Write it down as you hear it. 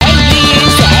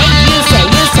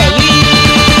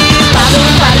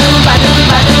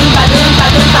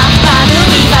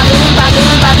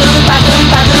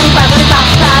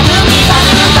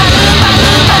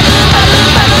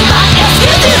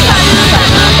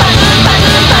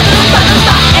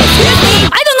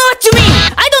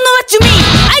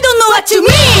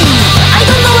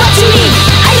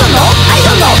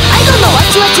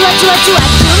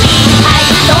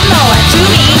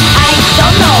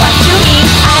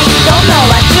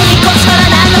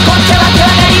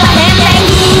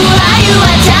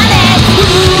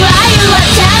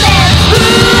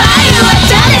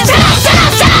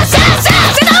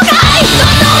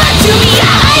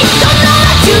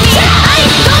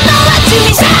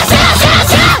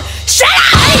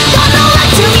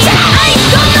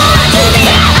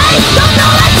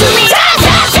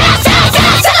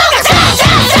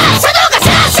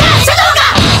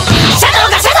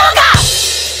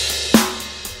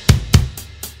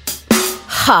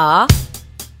Ha.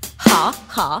 Ha,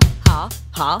 ha, ha,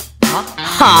 ha, ha,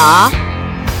 ha.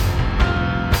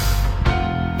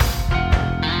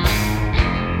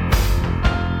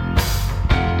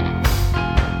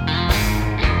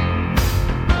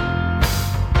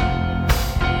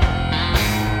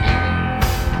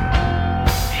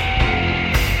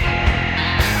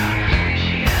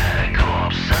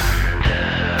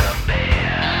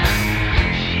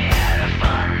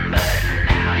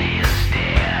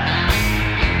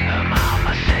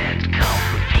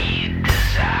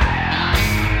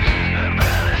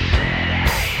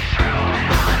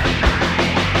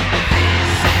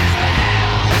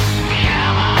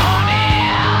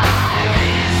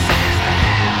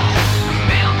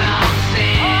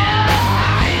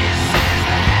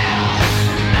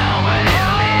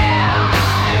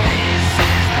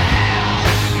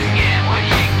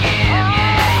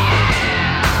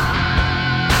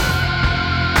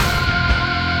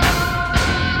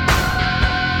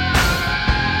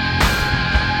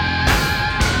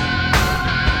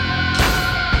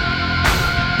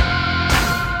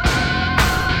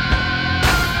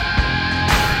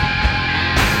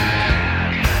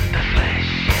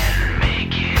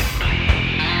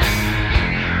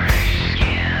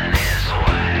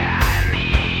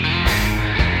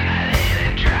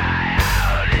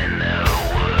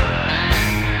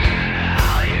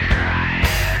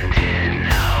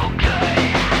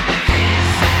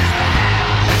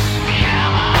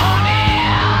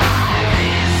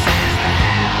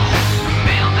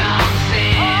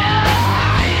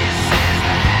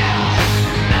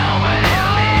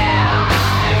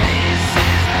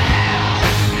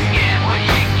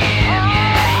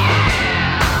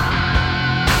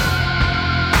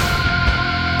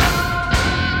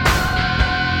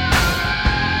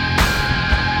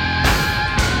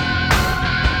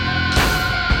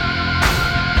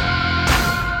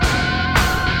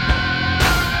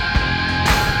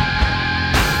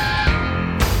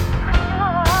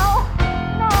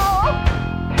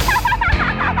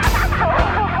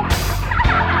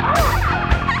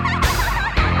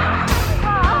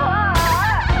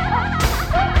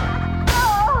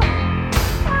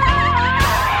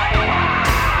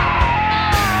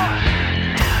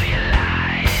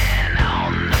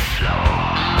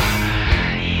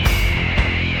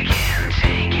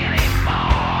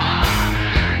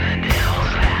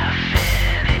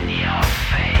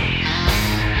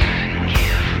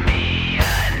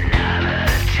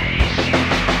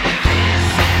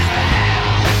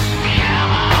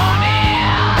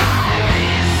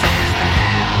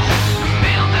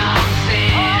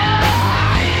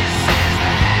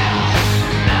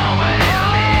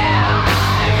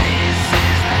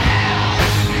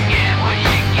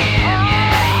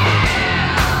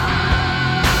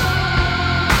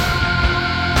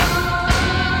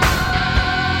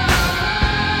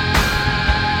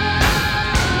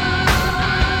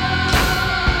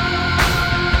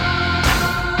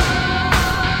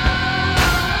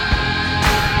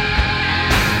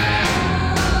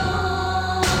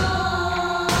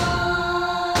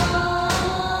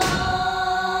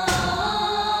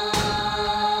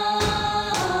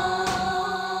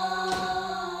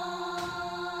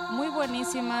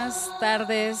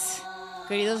 Tardes,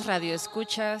 queridos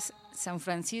radioescuchas, San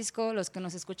Francisco, los que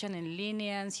nos escuchan en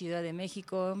línea, en Ciudad de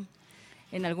México,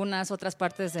 en algunas otras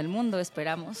partes del mundo,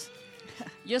 esperamos.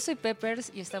 Yo soy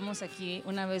Peppers y estamos aquí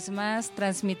una vez más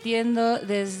transmitiendo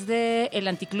desde el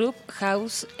Anticlub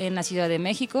House en la Ciudad de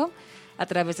México a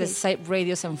través de Site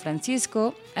Radio San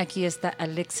Francisco. Aquí está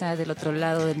Alexa del otro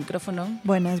lado del micrófono.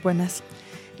 Buenas, buenas.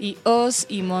 Y Oz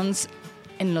y Mons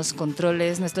en los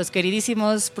controles, nuestros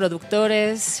queridísimos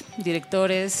productores,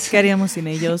 directores. ¿Qué haríamos sin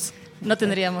ellos? No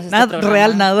tendríamos este nada, programa.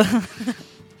 Real nada.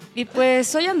 Y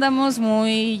pues hoy andamos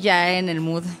muy ya en el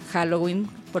mood Halloween,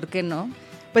 ¿por qué no?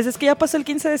 Pues es que ya pasó el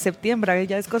 15 de septiembre,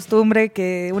 ya es costumbre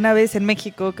que una vez en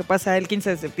México que pasa el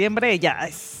 15 de septiembre ya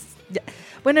es...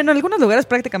 Bueno, en algunos lugares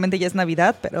prácticamente ya es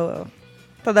Navidad, pero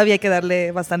todavía hay que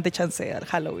darle bastante chance al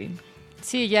Halloween.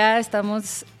 Sí, ya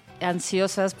estamos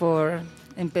ansiosas por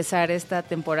empezar esta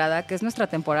temporada, que es nuestra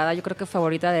temporada, yo creo que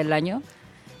favorita del año.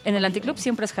 En el Anticlub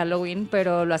siempre es Halloween,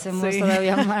 pero lo hacemos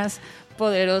todavía más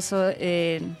poderoso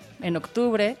en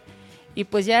octubre. Y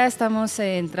pues ya estamos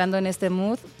entrando en este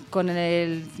mood con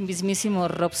el mismísimo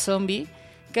Rob Zombie,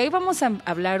 que hoy vamos a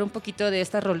hablar un poquito de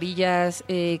estas rolillas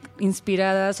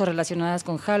inspiradas o relacionadas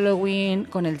con Halloween,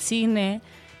 con el cine,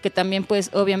 que también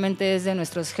pues obviamente es de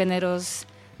nuestros géneros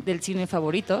del cine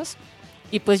favoritos.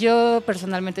 Y pues yo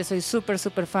personalmente soy súper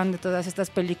fan de todas estas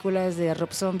películas de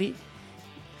Rob Zombie.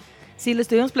 Sí, lo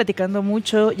estuvimos platicando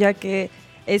mucho, ya que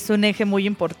es un eje muy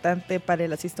importante para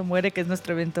el Asisto Muere, que es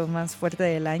nuestro evento más fuerte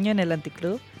del año en el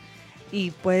Anticlub.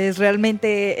 Y pues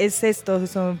realmente es esto,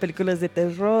 son películas de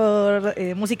terror,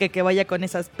 música que vaya con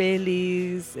esas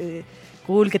pelis,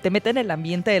 cool, que te meta en el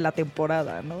ambiente de la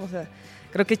temporada, ¿no? O sea,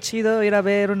 creo que es chido ir a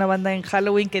ver una banda en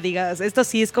Halloween que digas, esto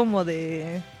sí es como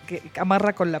de que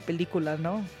amarra con la película,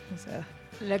 ¿no? O sea,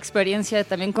 la experiencia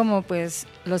también, como pues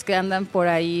los que andan por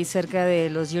ahí cerca de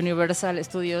los Universal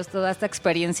Studios, toda esta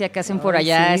experiencia que hacen por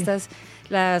allá, sí.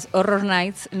 Las Horror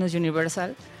Nights en los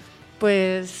Universal,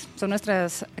 pues son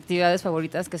nuestras actividades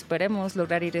favoritas que esperemos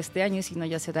lograr ir este año, y si no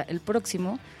ya será el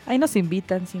próximo. ahí nos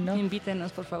invitan, si no.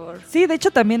 Invítenos, por favor. Sí, de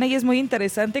hecho también ahí es muy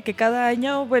interesante que cada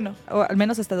año, bueno, o al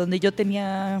menos hasta donde yo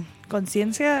tenía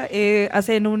conciencia,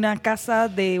 hacen una casa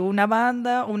de una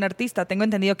banda, un artista. Tengo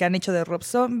entendido que han hecho de Rob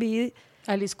Zombie,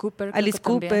 Alice Cooper. Alice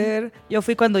Cooper. Yo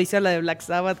fui cuando hice la de Black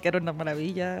Sabbath, que era una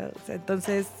maravilla. O sea,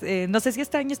 entonces, no sé si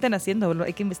este año estén haciendo,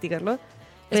 hay que investigarlo.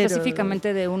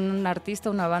 Específicamente de un artista,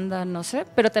 una banda, no sé,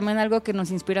 pero también algo que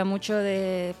nos inspira mucho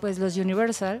de pues los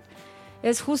Universal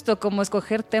es justo como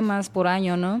escoger temas por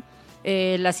año, ¿no?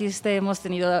 La CISTE hemos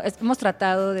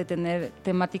tratado de tener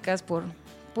temáticas por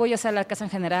ya sea la casa en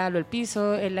general o el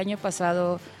piso. El año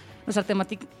pasado nuestra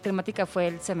temática fue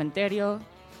el cementerio,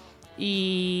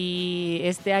 y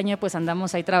este año pues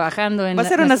andamos ahí trabajando en va a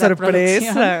ser una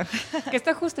sorpresa, que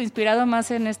está justo inspirado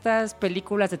más en estas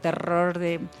películas de terror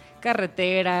de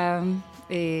carretera,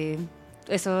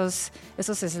 esos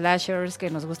slashers que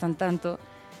nos gustan tanto,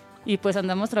 y pues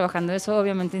andamos trabajando eso,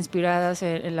 obviamente inspiradas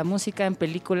en la música, en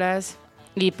películas,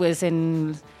 y pues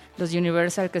en los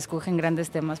Universal, que escogen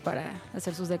grandes temas para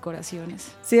hacer sus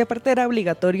decoraciones. Sí, aparte era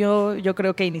obligatorio, yo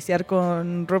creo que iniciar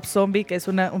con Rob Zombie, que es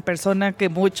una persona que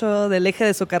mucho del eje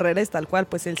de su carrera es tal cual,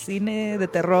 pues el cine de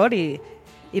terror y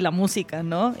la música,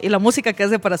 ¿no? Y la música que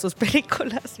hace para sus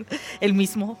películas, el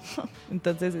mismo.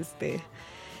 Entonces,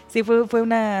 sí, fue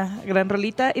una gran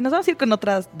rolita. Y nos vamos a ir con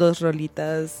otras 2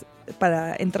 rolitas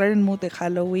para entrar en mood de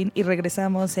Halloween, y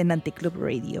regresamos en Anticlub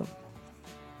Radio.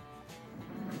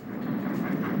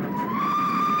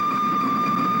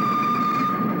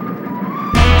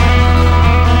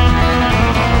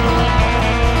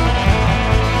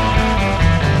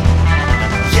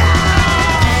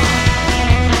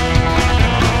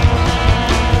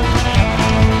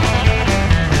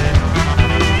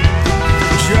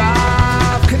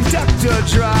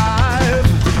 Drive,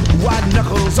 white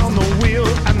knuckles on the wheel,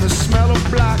 and the smell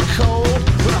of black coal,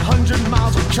 with 100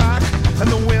 miles of track and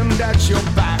the wind at your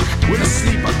back, with a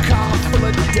sleeper car full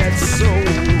of dead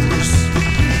souls.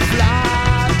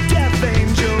 Fly, death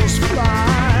angels,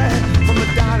 fly from the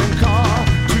dining car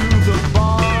to the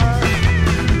bar,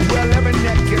 where every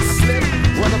neck gets slit,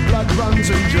 where the blood runs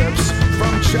and drips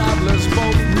from travelers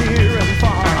both near and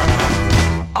far.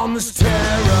 On this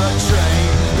terror train,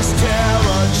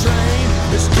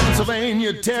 this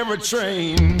Pennsylvania terror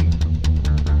train.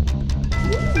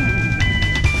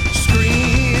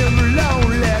 Scream,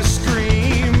 lonely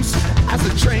screams, as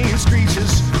the train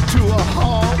screeches to a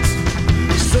halt.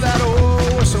 So that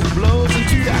old whistle blows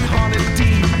into that haunted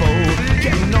depot.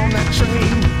 Getting on that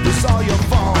train was all your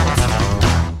fault.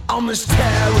 On this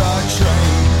terror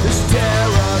train,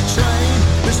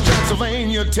 this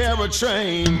Pennsylvania terror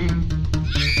train.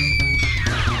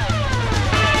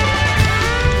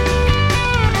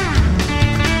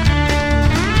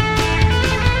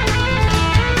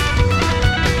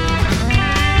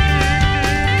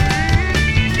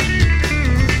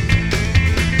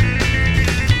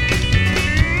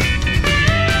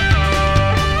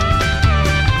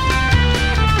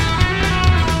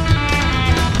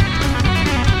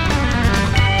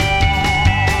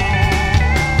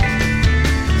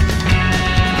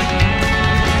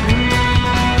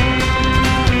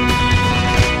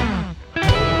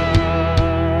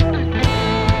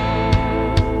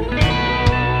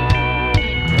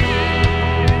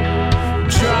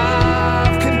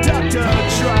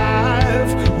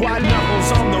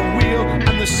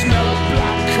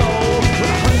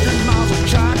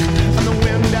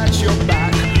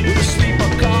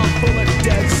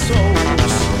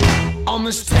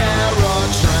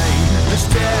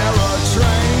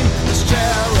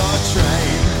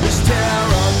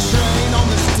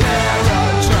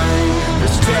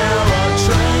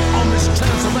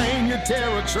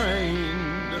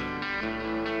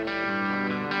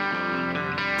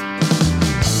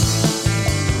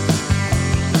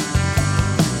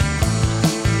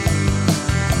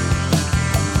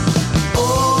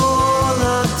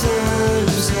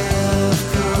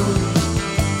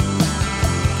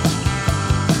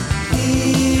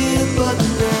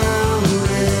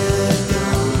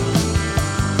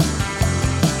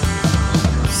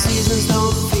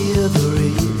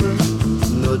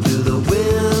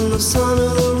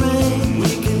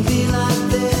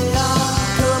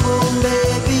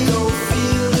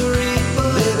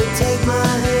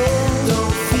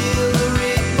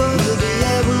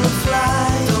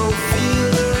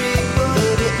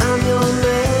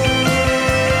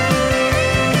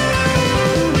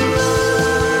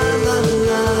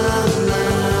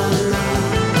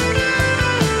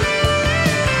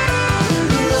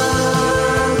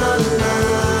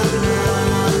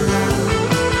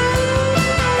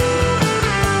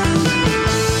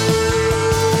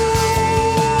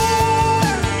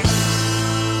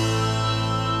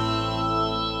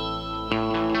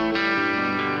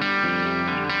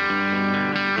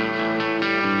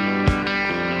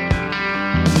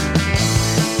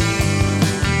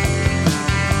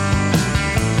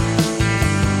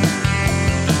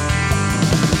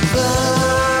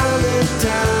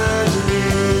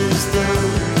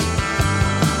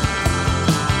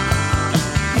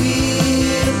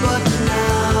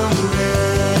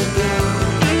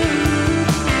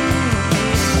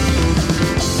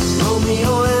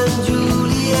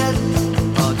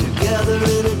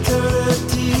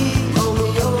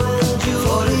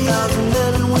 40,000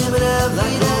 men and women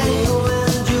every day.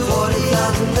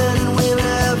 40,000 men and women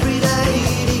every day.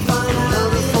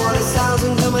 Another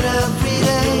 40,000 coming every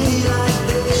day.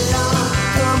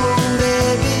 Come on,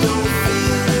 baby,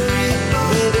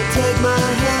 baby, take my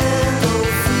hand.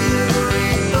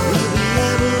 We'll be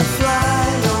able to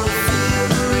fly.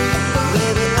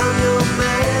 Baby, I'm your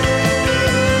man.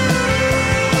 La,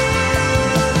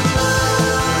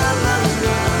 la,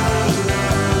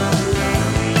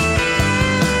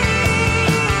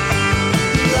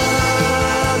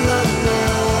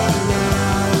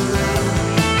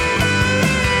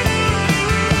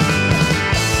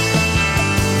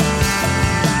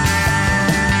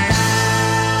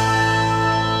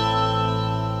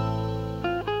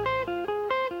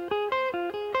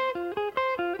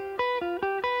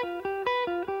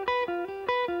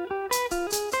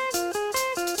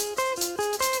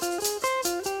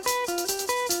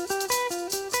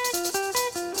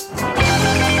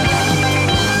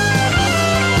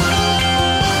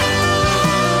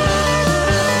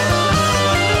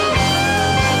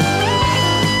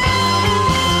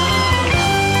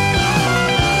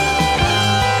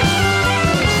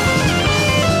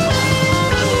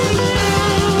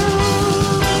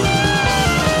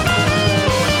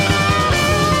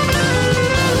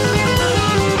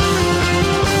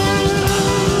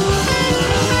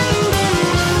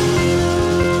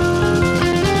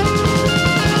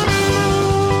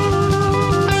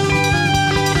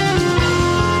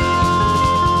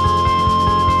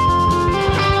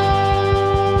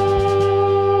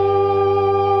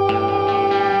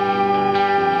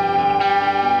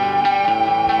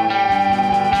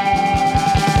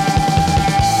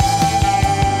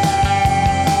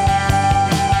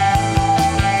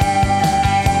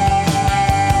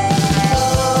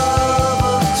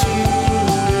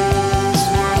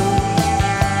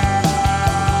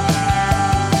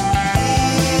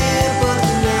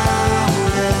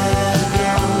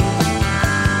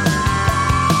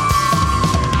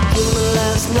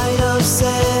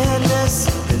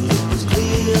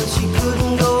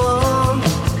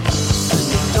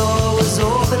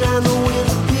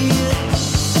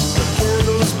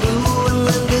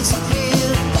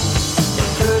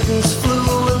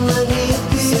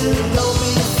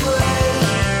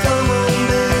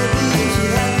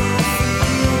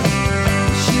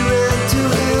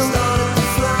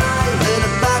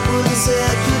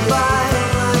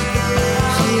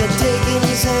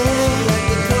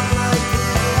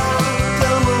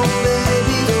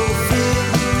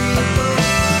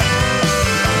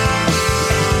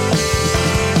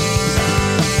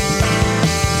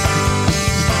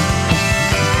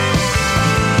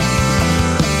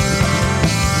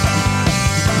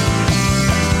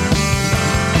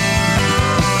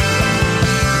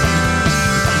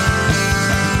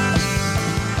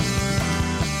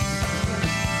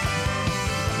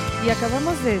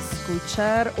 Acabamos de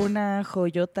escuchar una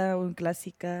joyota, un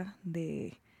clásica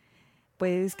de,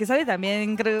 pues, que sale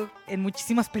también, creo, en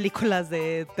muchísimas películas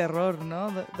de terror,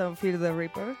 ¿no? Don't Fear the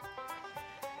Reaper.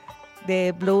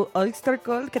 De Blue Oyster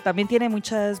Cult, que también tiene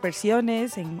muchas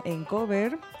versiones en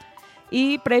cover.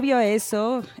 Y previo a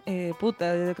eso,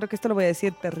 creo que esto lo voy a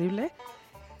decir terrible.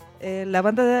 El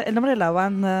nombre de la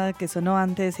banda que sonó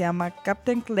antes se llama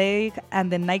Captain Clegg and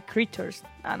the Night Creatures.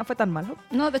 No fue tan malo.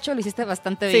 No, de hecho lo hiciste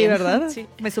bastante bien. Sí, ¿verdad? Sí.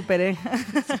 Me superé.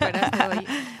 Superaste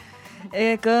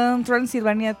hoy. Con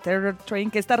Transylvania Terror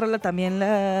Train, que esta rola también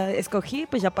la escogí,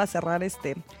 pues ya para cerrar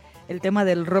el tema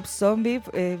del Rob Zombie.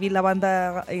 Vi la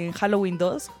banda en Halloween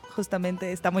 2,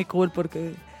 justamente está muy cool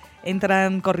porque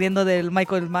entran corriendo del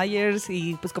Michael Myers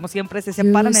y pues como siempre se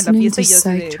separan en la fiesta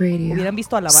y hubieran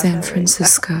visto a la banda. San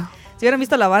Francisco. Si hubieran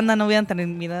visto a la banda no hubieran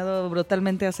terminado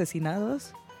brutalmente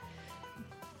asesinados.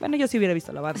 Bueno, yo sí hubiera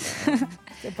visto a la banda.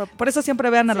 Por eso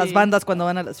siempre vean a las bandas cuando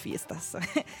van a las fiestas.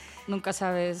 Nunca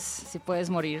sabes si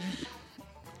puedes morir.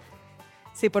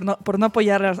 Sí, por no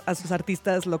apoyar a sus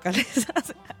artistas locales.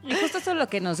 Y justo eso es lo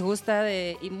que nos gusta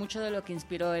y mucho de lo que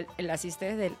inspiró el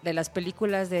Asiste, de las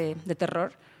películas de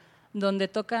terror, donde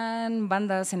tocan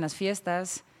bandas en las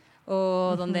fiestas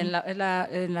o donde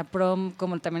en la prom,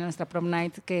 como también en nuestra prom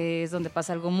night, que es donde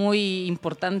pasa algo muy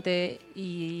importante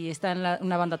y está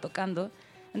una banda tocando.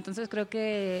 Entonces creo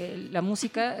que la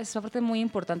música es una parte muy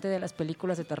importante de las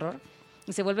películas de terror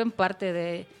y se vuelven parte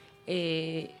de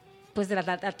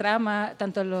la trama,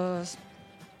 tanto los...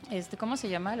 ¿cómo se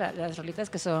llama? Las rolitas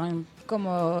que son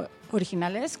como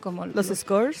originales, como los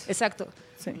scores. Exacto,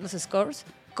 sí. Los scores,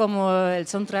 como el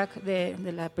soundtrack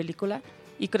de la película.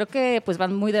 Y creo que pues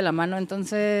van muy de la mano,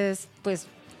 entonces pues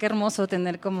qué hermoso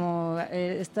tener como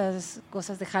estas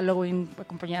cosas de Halloween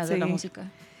acompañadas de la música.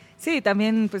 Sí,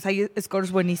 también pues hay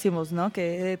scores buenísimos, ¿no?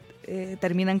 Que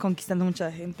terminan conquistando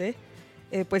mucha gente.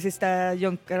 Pues está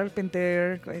John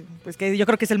Carpenter, pues que yo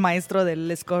creo que es el maestro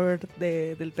del score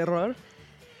del terror.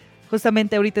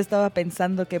 Justamente ahorita estaba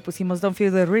pensando que pusimos Don't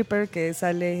Fear the Reaper, que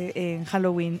sale en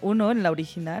Halloween 1, en la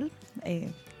original.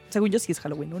 Según yo sí es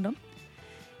Halloween 1.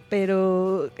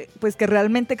 Pero pues que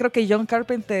realmente creo que John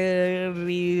Carpenter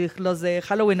y los de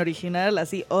Halloween original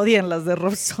así odian las de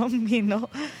Rob Zombie, ¿no?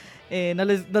 No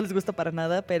les gusta para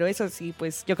nada, pero eso sí,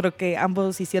 pues yo creo que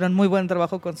ambos hicieron muy buen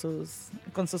trabajo con sus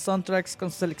soundtracks,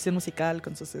 con su selección musical,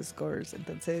 con sus scores.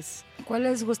 Entonces, ¿cuál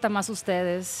les gusta más a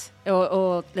ustedes?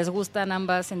 ¿O les gustan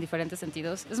ambas en diferentes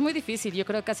sentidos? Es muy difícil, yo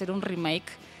creo que hacer un remake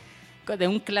de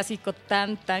un clásico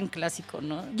tan clásico,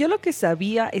 ¿no? yo lo que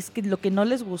sabía es que lo que no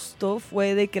les gustó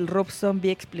fue de que el Rob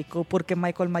Zombie explicó por qué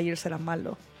Michael Myers era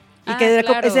malo. Y que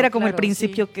ese era como el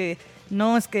principio sí. Que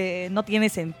no, es que no tiene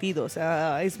sentido, o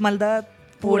sea, es maldad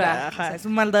pura. Ajá, es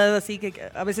una maldad así que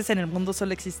a veces en el mundo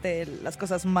solo existen las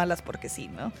cosas malas porque sí,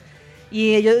 ¿no?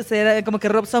 Y ellos, era como que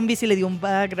Rob Zombie sí le dio un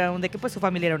background de que pues su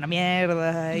familia era una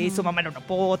mierda y su mamá era una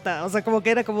pota, o sea, como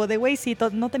que era como de, güey, sí,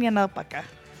 no tenía nada para acá,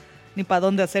 ni para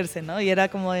dónde hacerse, ¿no? Y era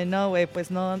como de, no, güey, pues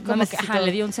no necesito. Que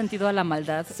le dio un sentido a la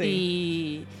maldad.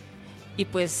 Sí. Y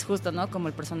pues justo, ¿no? Como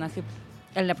el personaje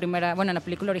en la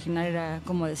película original era,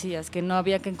 como decías, que no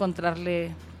había que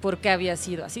encontrarle por qué había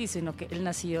sido así, sino que él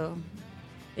nació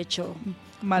hecho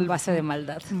base de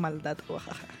maldad. Maldad,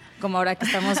 oaxaca. Como ahora que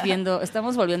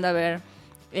estamos volviendo a ver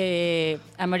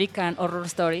American Horror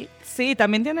Story. Sí,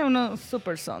 también tiene unos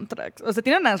super soundtracks. O sea,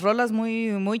 tiene unas rolas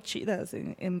muy, muy chidas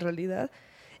en realidad.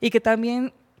 Y que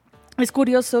también es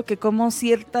curioso que como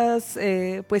ciertas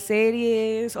pues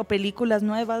series o películas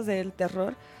nuevas del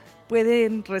terror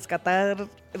pueden rescatar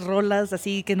rolas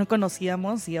así que no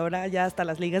conocíamos y ahora ya hasta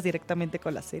las ligas directamente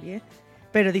con la serie.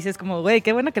 Pero dices como, güey,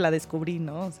 qué bueno que la descubrí,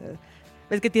 ¿no? O sea,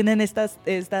 ves que tienen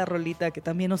esta rolita que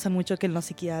también usan mucho que en los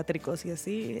psiquiátricos y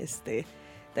así,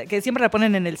 que siempre la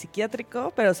ponen en el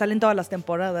psiquiátrico, pero salen todas las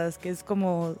temporadas, que es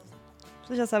como,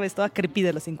 pues ya sabes, toda creepy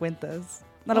de los 50s.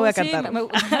 No lo voy a cantar.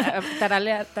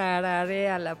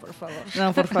 Tararéala, por favor.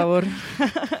 No, por favor.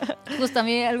 Justo a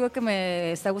mí algo que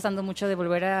me está gustando mucho de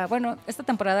volver a... Bueno, esta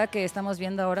temporada que estamos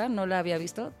viendo ahora no la había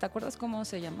visto. ¿Te acuerdas cómo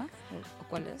se llama? ¿O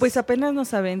cuál es? Pues apenas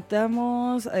nos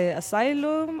aventamos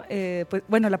Asylum. Pues,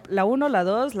 bueno, la 1, la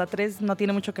 2, la 3 no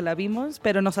tiene mucho que la vimos,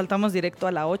 pero nos saltamos directo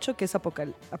a la 8, que es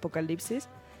Apocalipsis.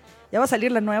 Ya va a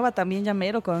salir la nueva también, ya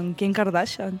mero, con Kim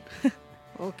Kardashian.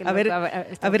 A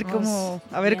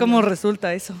ver cómo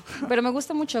resulta eso. Pero me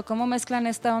gusta mucho cómo mezclan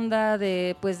esta onda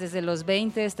de, pues desde los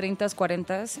 20s, 30s,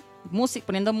 40s,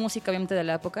 poniendo música obviamente de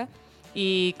la época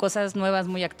y cosas nuevas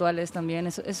muy actuales también.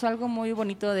 Es algo muy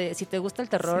bonito de, si te gusta el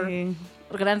terror, sí.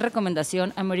 Gran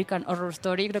recomendación, American Horror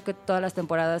Story. Creo que todas las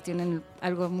temporadas tienen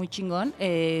algo muy chingón.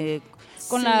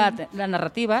 Con sí. la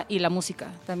narrativa y la música.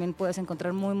 También puedes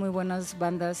encontrar muy, muy buenas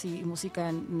bandas y música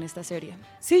en esta serie.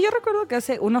 Sí, yo recuerdo que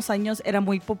hace unos años era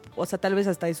muy o sea, tal vez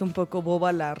hasta es un poco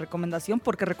boba la recomendación,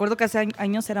 porque recuerdo que hace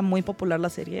años era muy popular la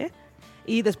serie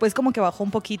y después como que bajó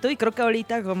un poquito y creo que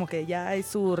ahorita como que ya es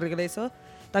su regreso.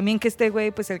 También que este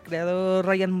güey, pues el creador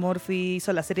Ryan Murphy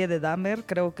hizo la serie de Dahmer,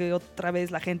 creo que otra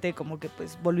vez la gente como que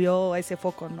pues volvió a ese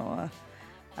foco, ¿no?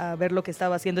 A ver lo que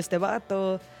estaba haciendo este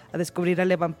vato, a descubrir a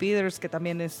Evan Peters, que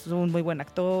también es un muy buen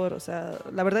actor. O sea,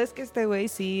 la verdad es que este güey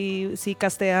sí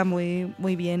castea muy,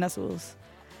 muy bien a sus...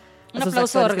 Un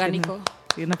aplauso orgánico.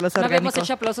 Sí, un aplauso orgánico. No habíamos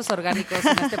hecho aplausos orgánicos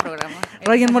en este programa.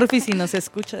 Ryan Murphy, si nos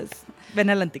escuchas, ven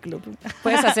al Anticlub.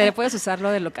 Puedes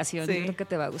usarlo de locación, sí. Yo creo que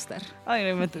te va a gustar.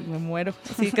 Me muero.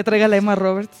 Sí, que traiga la Emma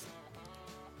Roberts.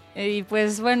 Y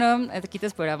pues bueno, aquí te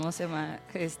esperamos, Emma,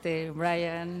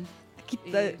 Brian...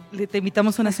 Te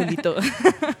invitamos un azulito.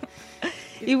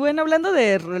 Y bueno, hablando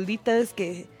de rolitas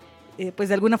que pues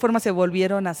de alguna forma se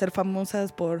volvieron a ser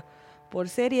famosas por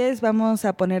series, vamos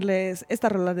a ponerles esta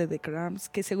rola de The Cramps,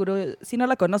 que seguro, si no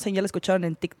la conocen, ya la escucharon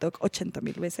en TikTok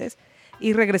 80,000 veces.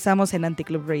 Y regresamos en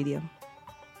Anticlub Radio.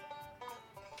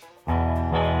 When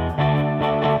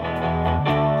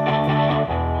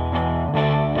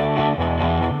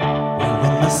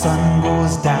the sun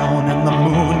goes down and the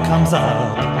moon comes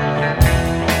up,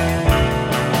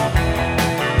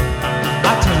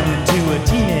 to a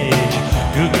teenage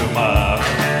goo-goo muck.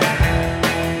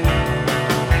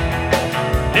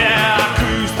 Yeah, I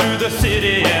cruise through the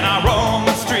city and I roam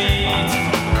the streets,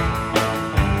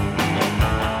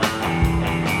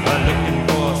 looking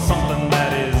for something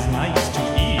that is nice to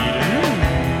eat.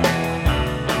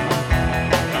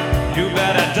 You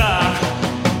better duck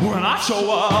when I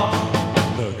show up,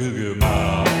 the goo-goo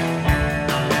muck.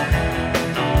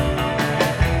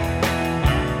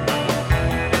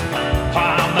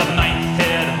 I'm the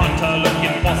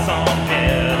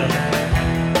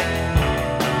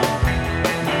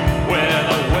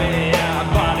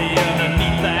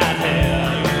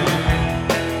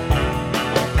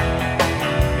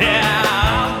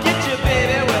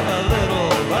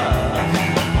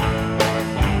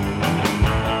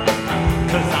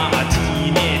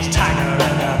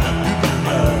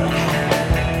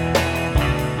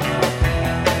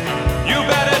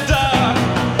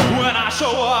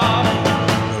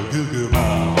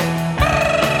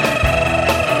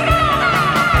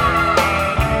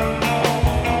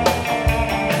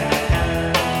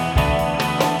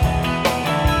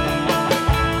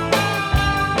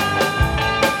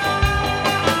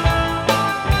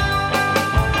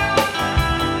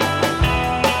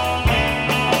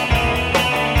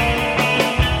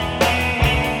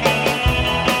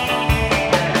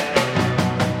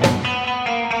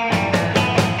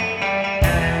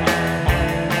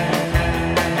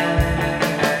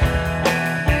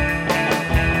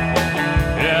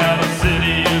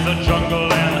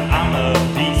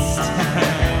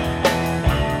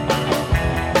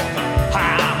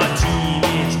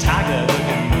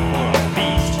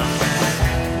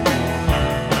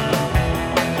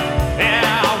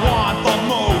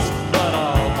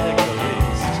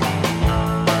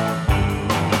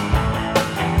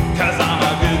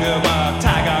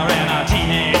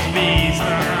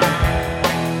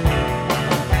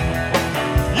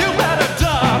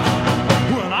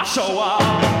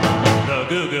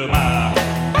goo-goo mile.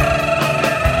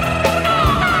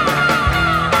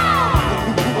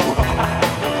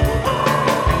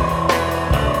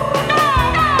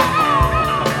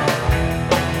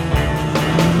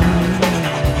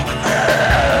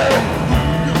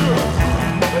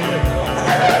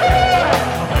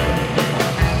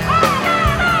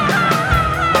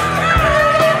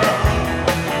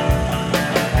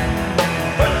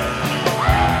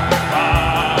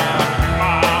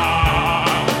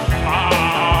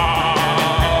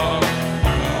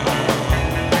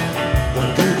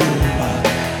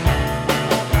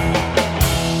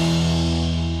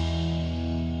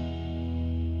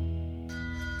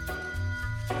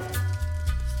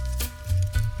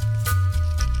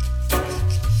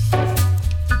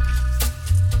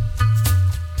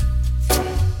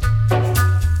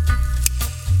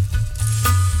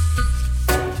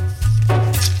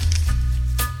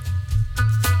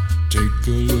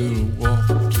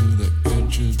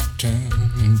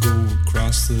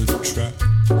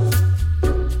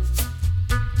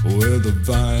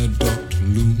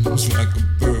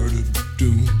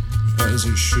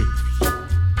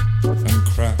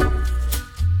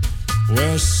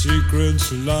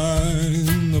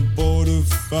 Line, the border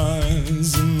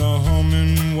fires and the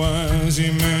humming wires.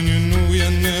 Yeah, man, you know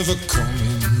you're never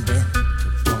coming back.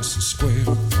 Past the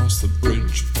square, past the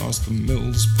bridge, past the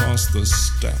mills, past the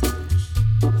stacks.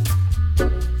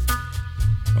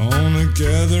 On a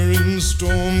gathering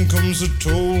storm comes a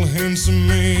tall, handsome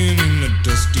man in a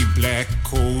dusty black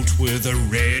coat with a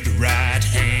red right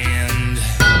hand.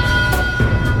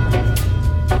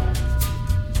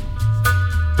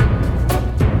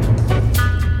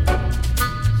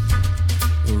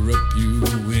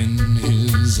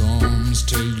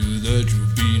 Tell you that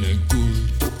you've been a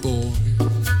good boy.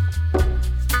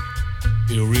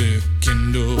 He'll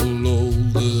rekindle all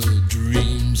the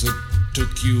dreams that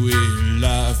took you a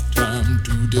lifetime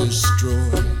to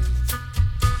destroy.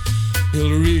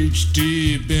 He'll reach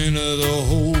deep into the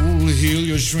hole, heal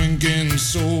your shrinking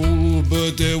soul,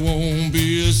 but there won't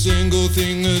be a single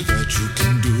thing that you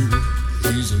can do.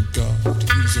 He's a god,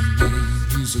 he's a man,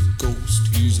 he's a ghost,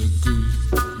 he's a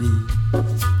guru.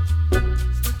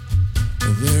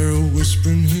 They're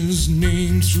whispering his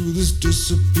name through this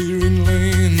disappearing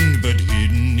land, but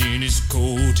hidden in his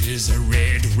coat is a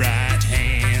red right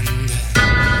hand.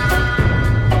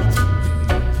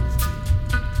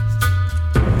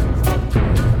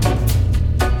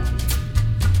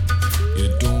 You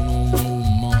don't owe no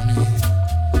money,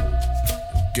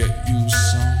 get you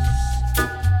some.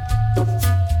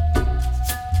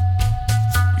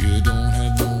 You don't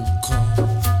have no car,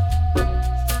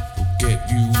 get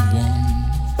you one.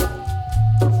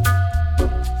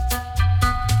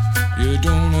 You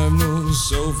don't have no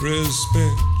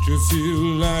self-respect, you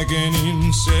feel like an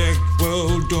insect.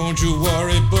 Well, don't you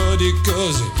worry, buddy,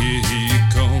 cause here he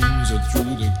comes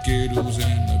through the ghettos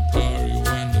and the barrio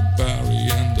and the barry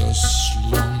and the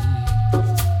slum.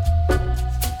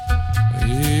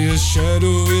 His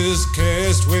shadow is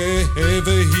cast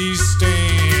wherever he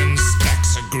stands,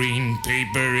 stacks of green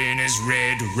paper in his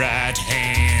red right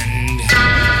hand.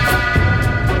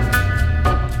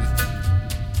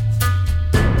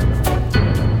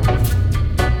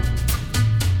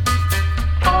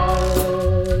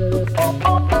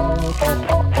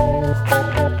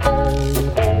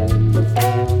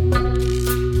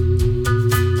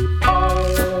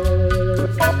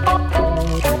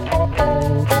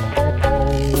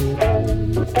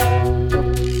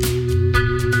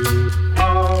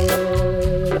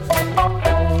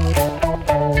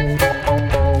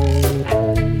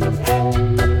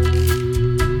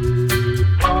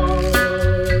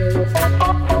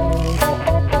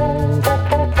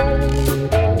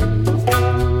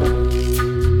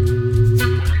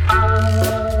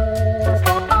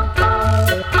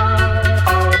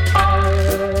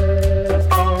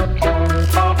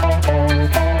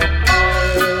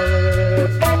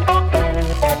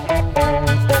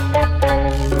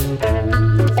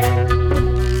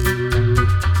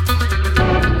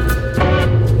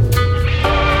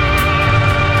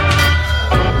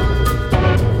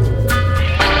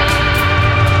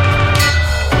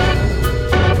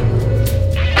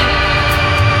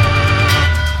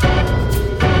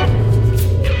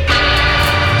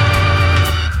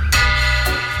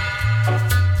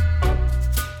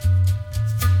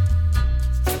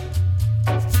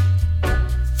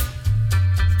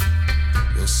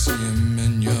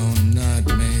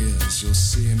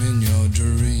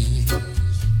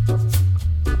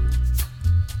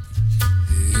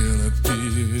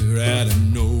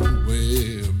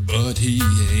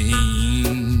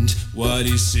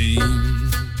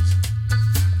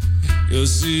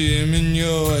 see him in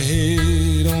your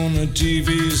head on the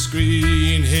TV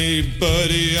screen. Hey,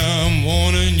 buddy, I'm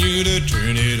warning you to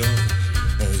turn it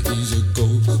off. He's a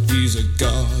ghost, he's a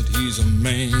god, he's a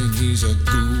man, he's a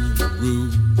guru.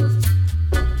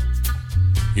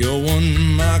 You're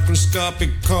one microscopic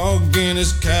cog in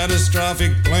his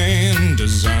catastrophic plan,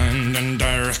 designed and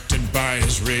directed by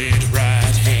his red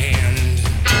right hand.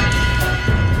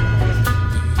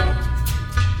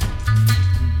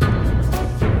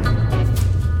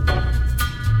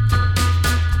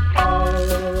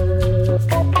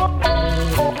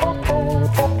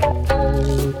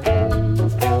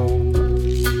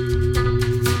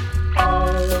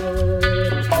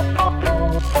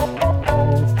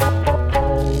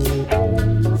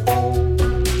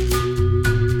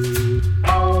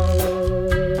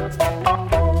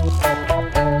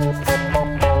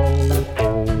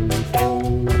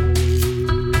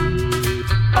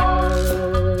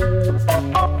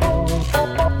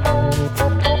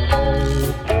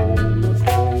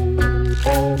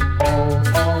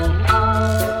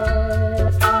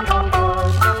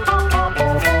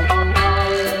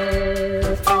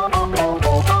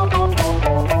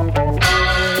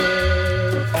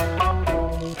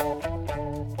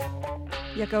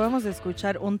 Acabamos de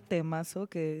escuchar un temazo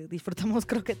que disfrutamos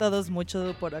creo que todos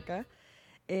mucho por acá.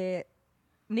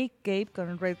 Nick Cave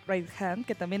con Red Right Hand,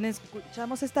 que también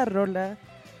escuchamos esta rola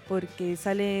porque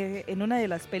sale en una de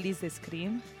las pelis de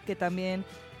Scream, que también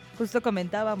justo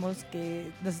comentábamos que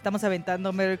nos estamos aventando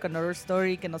American Horror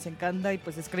Story, que nos encanta, y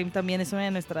pues Scream también es una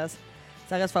de nuestras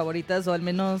sagas favoritas, o al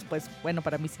menos, pues bueno,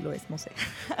 para mí sí lo es, no sé.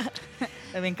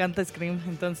 Me encanta Scream,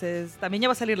 entonces también ya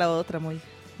va a salir la otra muy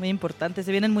importante.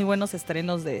 Se vienen muy buenos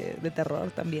estrenos de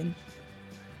terror también.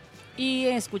 Y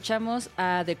escuchamos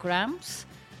a The Cramps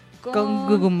con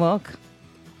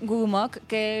Gugumok,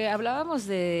 que hablábamos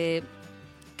de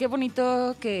qué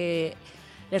bonito que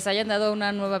les hayan dado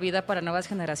una nueva vida para nuevas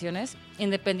generaciones,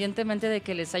 independientemente de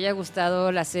que les haya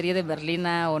gustado la serie de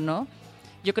Berlina o no.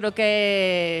 Yo creo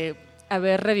que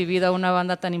haber revivido a una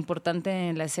banda tan importante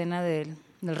en la escena del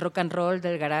rock and roll,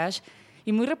 del garage,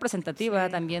 y muy representativa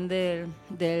también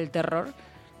del terror,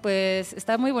 pues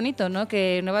está muy bonito, ¿no?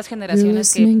 Que nuevas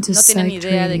generaciones que no tienen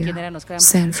idea de quién eran los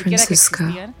Cramps, ni siquiera que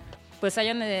existían, pues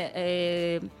hayan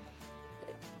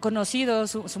conocido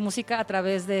su música a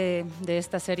través de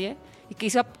esta serie, y que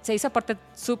se hizo aparte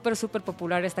súper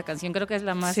popular esta canción. Creo que es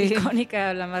la más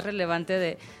icónica, la más relevante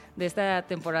de esta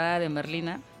temporada de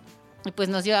Merlina. Y pues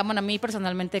nos dio, bueno, a mí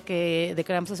personalmente, que The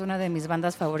Cramps es una de mis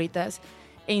bandas favoritas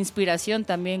e inspiración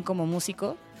también como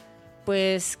músico,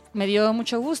 pues me dio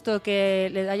mucho gusto que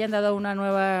le hayan dado una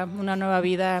nueva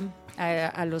vida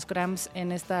a los Cramps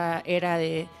en esta era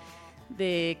de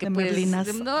que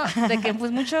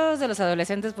pues muchos de los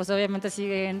adolescentes pues obviamente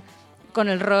siguen con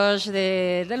el rush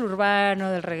del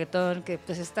urbano, del reggaetón, que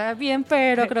pues está bien,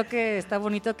 pero creo que está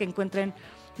bonito que encuentren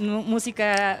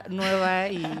música nueva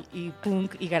y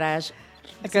punk y garage.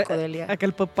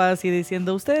 Aquel papá así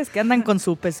diciendo, ustedes que andan con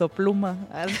su peso pluma.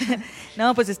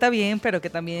 No, pues está bien, pero que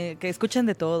también que escuchen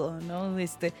de todo, ¿no?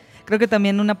 Creo que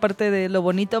también una parte de lo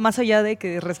bonito, más allá de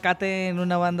que rescaten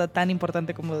una banda tan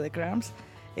importante como The Cramps,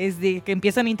 es de que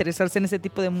empiezan a interesarse en ese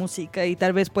tipo de música, y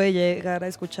tal vez puede llegar a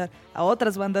escuchar a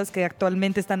otras bandas que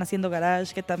actualmente están haciendo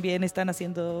garage, que también están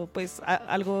haciendo pues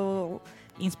algo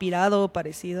inspirado o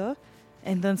parecido.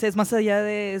 Entonces, más allá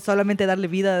de solamente darle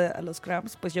vida a los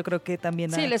Cramps, pues yo creo que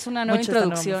también es una nueva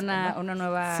introducción a una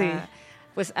nueva,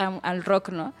 pues al rock,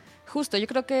 ¿no? Justo, yo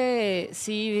creo que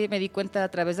sí me di cuenta a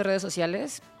través de redes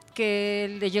sociales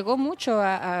que le llegó mucho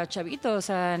a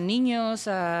chavitos, a niños,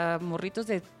 a morritos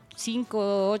de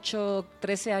 5, 8,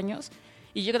 13 años,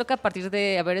 y yo creo que a partir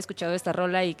de haber escuchado esta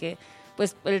rola y que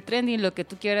pues el trending, lo que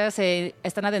tú quieras,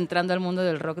 están adentrando al mundo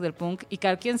del rock, del punk, y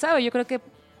que quién sabe, yo creo que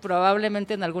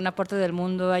probablemente en alguna parte del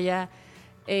mundo haya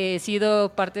sido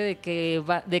parte de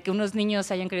que unos niños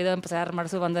hayan querido empezar a armar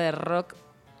su banda de rock,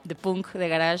 de punk, de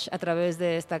garage, a través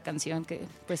de esta canción que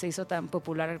pues se hizo tan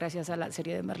popular gracias a la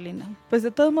serie de Merlina. Pues de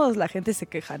todos modos la gente se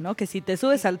queja, ¿no? Que si te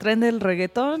subes al tren del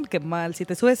reggaetón, qué mal. Si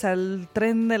te subes al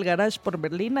tren del garage por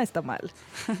Merlina, está mal.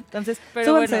 Entonces,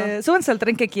 súbanse al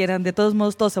tren que quieran. De todos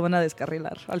modos, todos se van a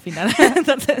descarrilar al final.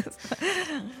 Entonces...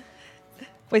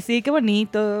 Pues sí, qué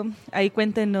bonito. Ahí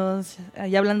cuéntenos,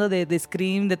 ya hablando de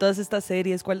Scream, de todas estas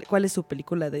series, ¿cuál es su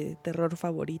película de terror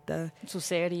favorita? Su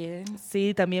serie.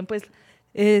 Sí, también pues,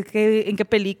 ¿en qué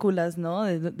películas, no?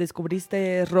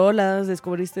 ¿Descubriste rolas,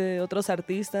 descubriste otros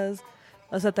artistas?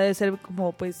 O sea, tal vez ser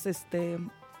como, pues,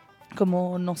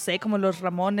 como, no sé, como los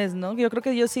Ramones, ¿no? Yo creo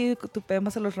que yo sí tupé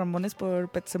más a los Ramones por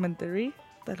Pet Sematary,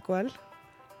 tal cual.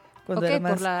 Cuando Ok, era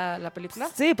por más- la película.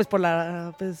 Sí, pues por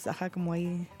la, pues, ajá, como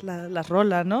ahí, la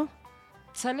rola, ¿no?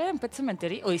 ¿Sale en Pet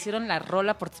Sematary o hicieron la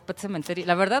rola por Pet Sematary?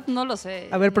 La verdad no lo sé.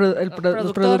 A ver,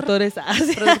 los productores.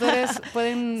 Sí. Productores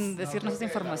pueden decirnos esta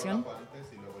información.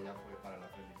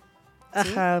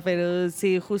 Ajá, pero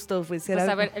sí, justo pues era... Pues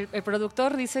a ver, el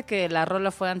productor dice que la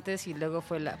rola fue antes y luego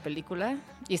fue la película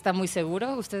y está muy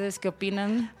seguro. ¿Ustedes qué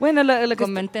opinan? Bueno, lo que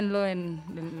Coméntenlo en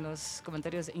los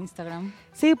comentarios de Instagram.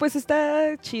 sí, pues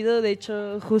está chido, de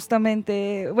hecho,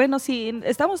 justamente, bueno, sí,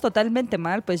 estamos totalmente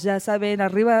mal, pues ya saben,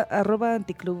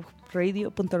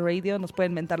 @anticlubradio.radio nos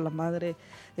pueden mentar la madre,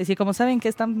 decir, como saben que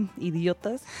están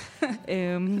idiotas,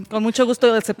 con mucho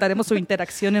gusto aceptaremos su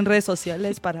interacción en redes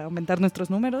sociales para aumentar nuestros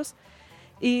números.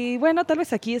 Y bueno, tal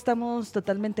vez aquí estamos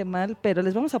totalmente mal, pero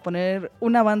les vamos a poner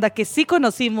una banda que sí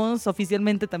conocimos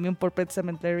oficialmente también por Pet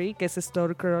Sematary, que es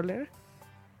Storycrawler.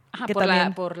 Ajá, Que por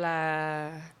también- por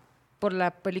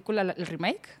la película, el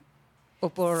remake. ¿O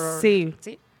por...? Sí.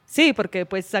 ¿Sí? Sí, porque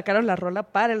pues sacaron la rola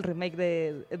para el remake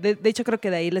de hecho creo que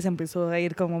de ahí les empezó a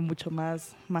ir como mucho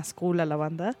más cool a la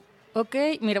banda. Ok,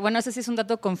 mira, bueno, ese sí es un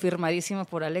dato confirmadísimo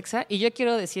por Alexa. Y yo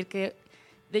quiero decir que,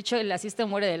 de hecho, el Así te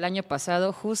muere del año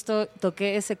pasado, justo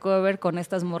toqué ese cover con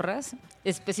estas morras.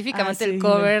 Específicamente sí. el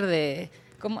cover de...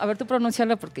 ¿cómo? A ver, tú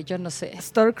pronúncialo porque yo no sé.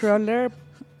 Storycrawler,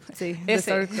 sí, de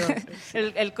Ese. Storycrawler.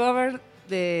 el cover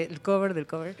del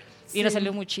cover. Y Sí. nos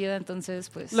salió muy chida, entonces,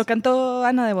 pues... Lo cantó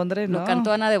Ana de Bondré, ¿no? Lo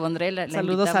cantó Ana de Bondré, la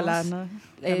Saludos a la invitamos. Ana.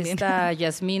 también. Está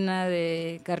Yasmina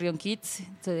de Carrion Kids,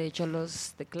 de hecho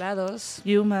los teclados,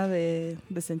 Yuma de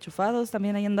Desenchufados,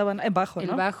 también ahí andaban, en bajo, el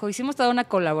 ¿no? bajo. Hicimos toda una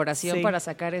colaboración Sí. para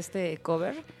sacar este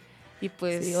cover y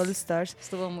pues Sí, All Stars.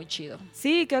 estuvo muy chido.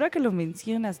 Sí, que ahora que lo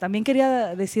mencionas, también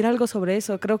quería decir algo sobre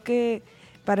eso. Creo que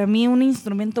para mí un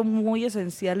instrumento muy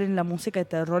esencial en la música de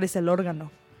terror es el órgano.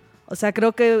 O sea,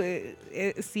 creo que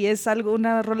si es algo,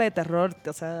 una rola de terror,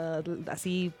 o sea,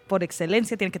 así por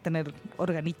excelencia tiene que tener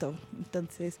organito.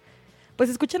 Entonces, pues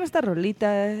escuchen esta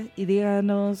rolita y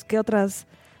díganos qué otras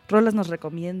rolas nos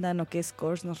recomiendan o qué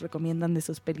scores nos recomiendan de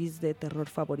sus pelis de terror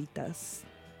favoritas.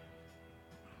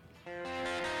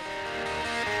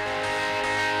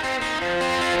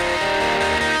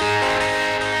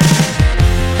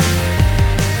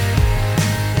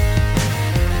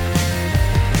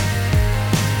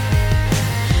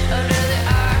 Under the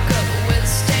arc of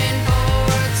wood-stained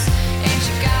boards,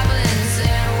 ancient goblins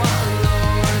and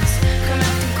warlords come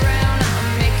out the ground, not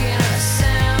making a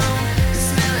sound. The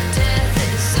smell of death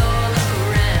is all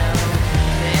around.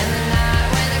 In the night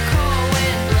when the cold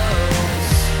wind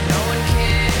blows,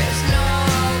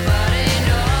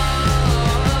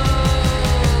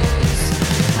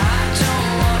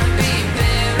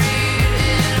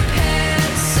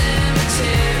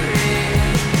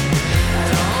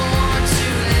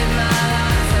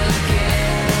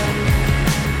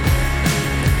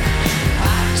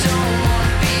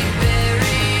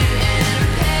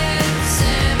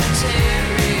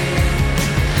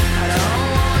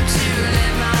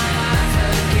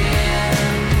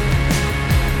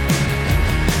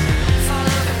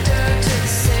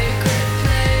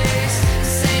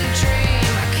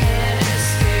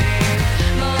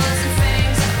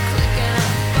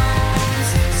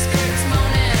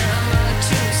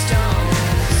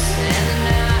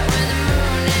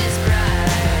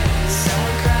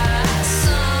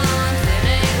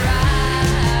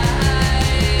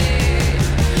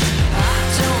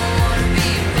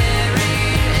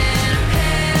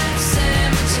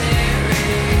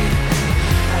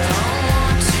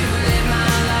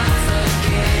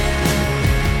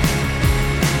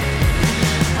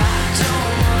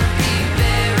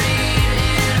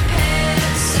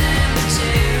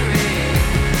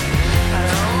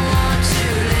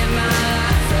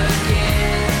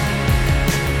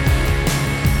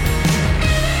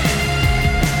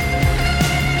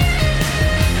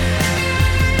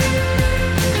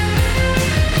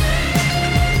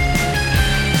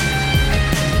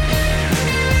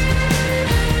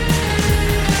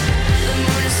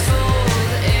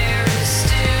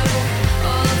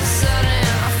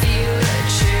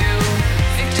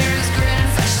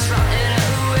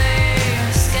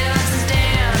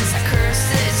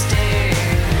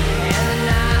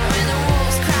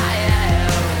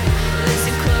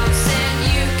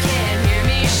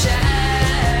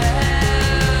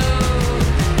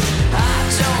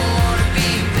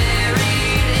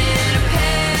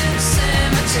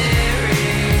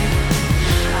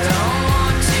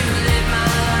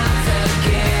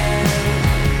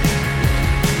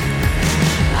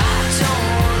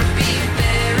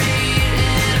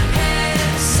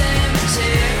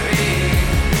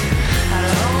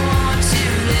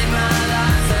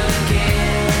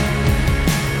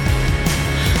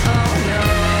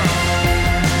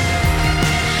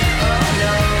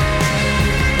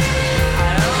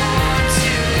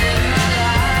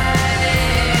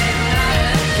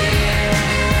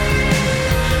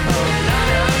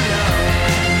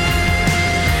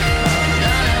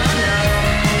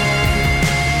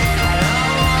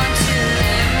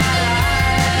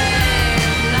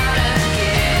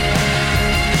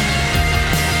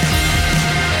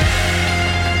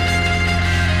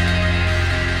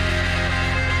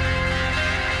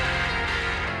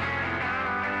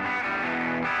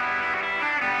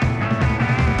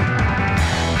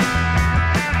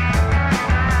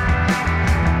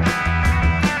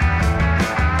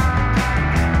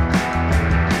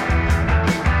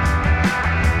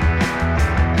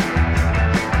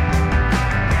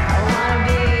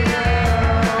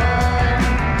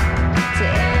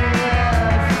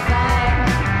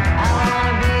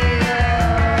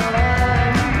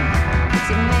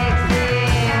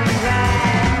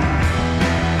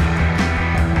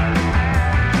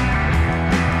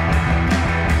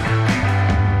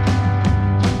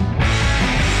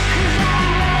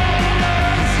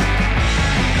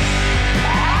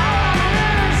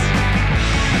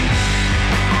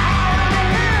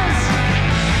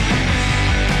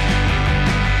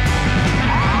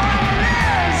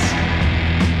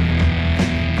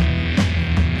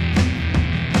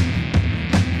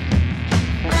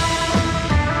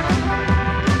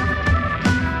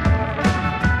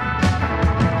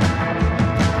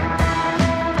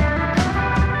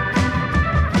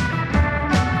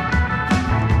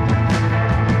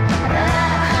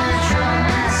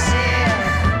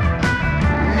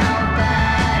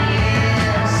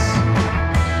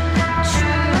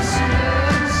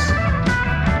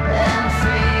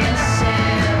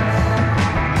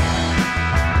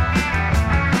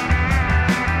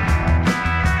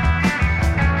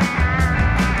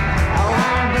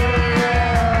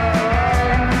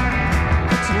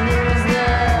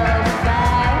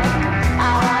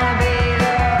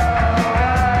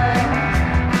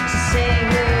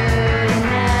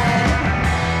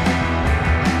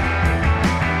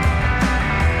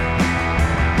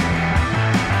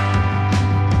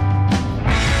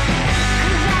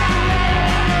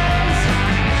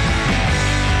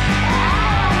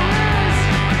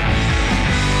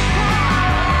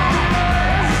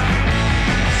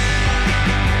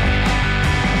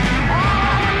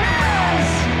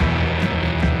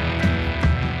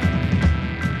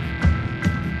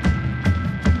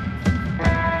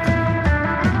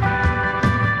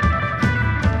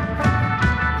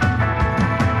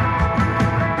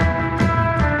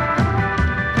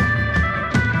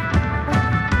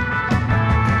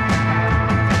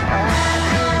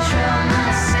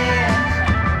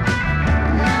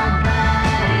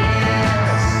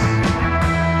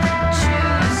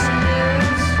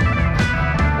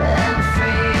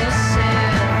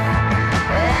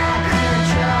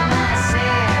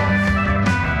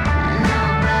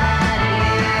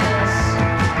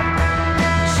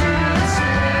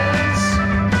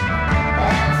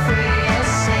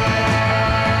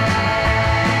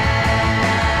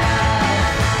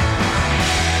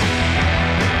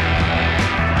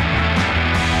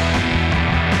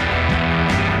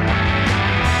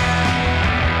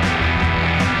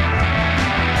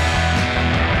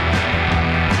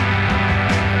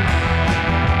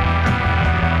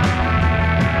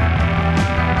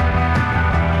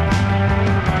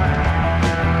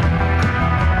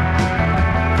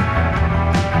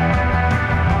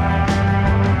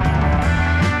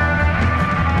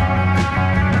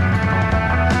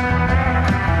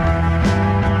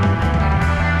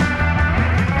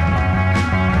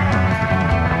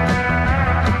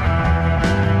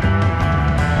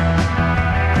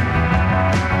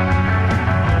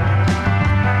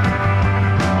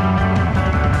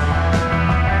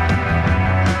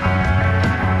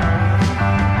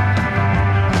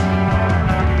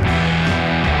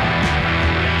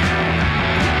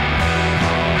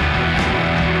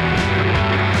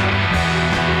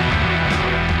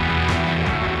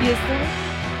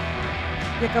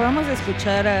 Y acabamos de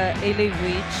escuchar a Ailey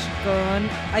Witch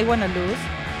con I Wanna Lose,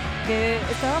 que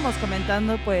estábamos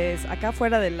comentando pues acá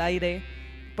fuera del aire,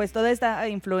 pues toda esta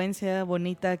influencia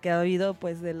bonita que ha habido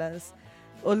pues de las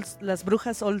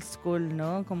brujas old school,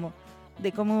 ¿no? Como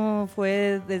de cómo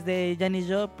fue desde Janis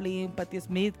Joplin, Patti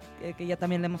Smith, que ya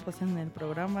también le hemos puesto en el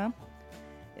programa.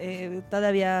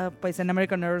 Todavía pues en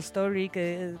American Horror Story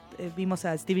que vimos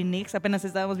a Stevie Nicks, apenas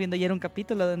estábamos viendo ayer un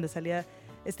capítulo donde salía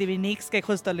Stevie Nicks, que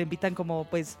justo le invitan como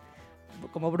pues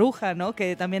como bruja, ¿no?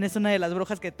 Que también es una de las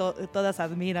brujas que todas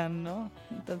admiran, ¿no?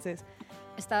 Entonces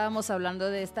estábamos hablando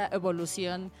de esta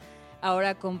evolución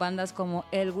ahora con bandas como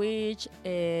El Witch,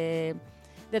 Dead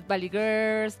Valley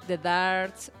Girls, The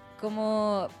Darts,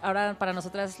 como ahora para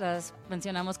nosotras las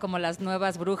mencionamos como las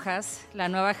nuevas brujas, la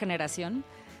nueva generación,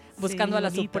 buscando a la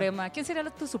bonita. Suprema. ¿Quién sería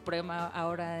tu Suprema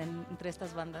ahora entre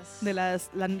estas bandas? de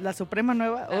la Suprema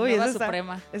nueva. La Uy, nueva eso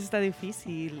Suprema. Eso está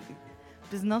difícil.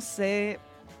 Pues no sé.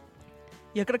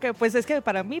 Yo creo que, pues es que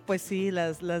para mí, pues sí,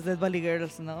 las Dead Valley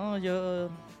Girls, ¿no? Yo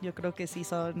creo que sí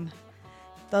son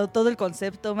todo el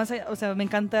concepto. Más allá, o sea, me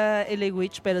encanta LA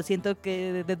Witch, pero siento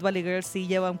que Dead Valley Girls sí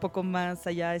lleva un poco más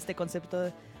allá este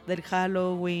concepto del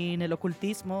Halloween, el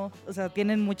ocultismo. O sea,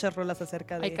 tienen muchas rolas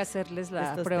acerca de... Hay que hacerles la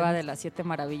estos prueba temas. de las 7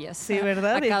 maravillas. Sí,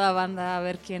 ¿verdad? A cada banda, a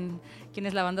ver quién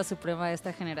es la banda suprema de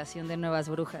esta generación de nuevas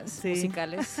brujas Sí.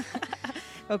 musicales.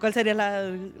 ¿O cuál sería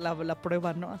la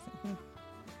prueba, no?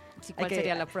 Sí, ¿cuál Hay que-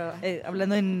 sería la prueba?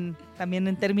 Hablando también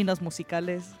en términos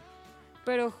musicales.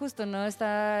 Pero justo, ¿no?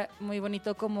 Está muy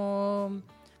bonito como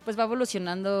pues va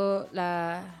evolucionando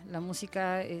la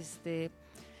música.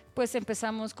 Pues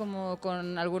empezamos como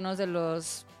con algunos de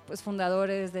los pues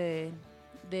fundadores de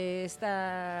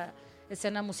esta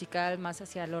escena musical más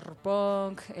hacia el horror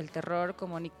punk, el terror,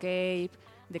 como Nick Cave,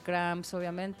 The Cramps,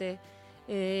 obviamente.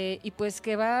 Y pues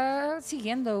que va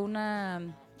siguiendo una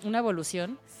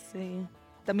evolución. Sí.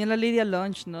 También la Lydia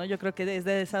Lunch, ¿no? Yo creo que es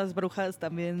de esas brujas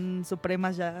también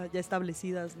supremas ya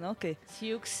establecidas, ¿no? Que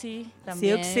Siouxsie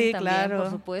también, Siouxsie, claro.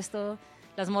 por supuesto.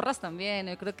 Las morras también,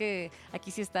 yo creo que aquí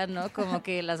sí están, ¿no? Como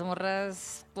que las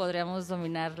morras podríamos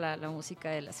dominar la música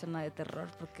de la zona de terror,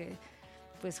 porque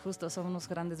pues justo son unos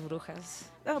grandes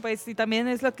brujas. No, pues y también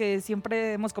es lo que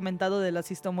siempre hemos comentado de las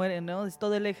Sisto Mueren, ¿no?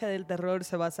 Todo el eje del terror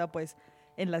se basa pues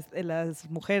en las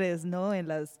mujeres, ¿no? En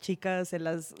las chicas, en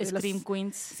las Scream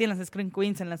Queens. Sí, en las Scream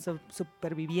Queens, en las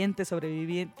supervivientes,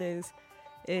 sobrevivientes,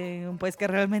 pues que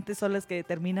realmente son las que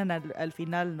terminan al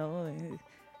final, ¿no?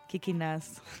 Kicking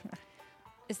ass.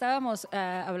 Estábamos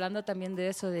hablando también de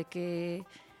eso, de que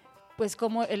pues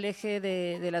como el eje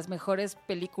de las mejores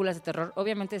películas de terror,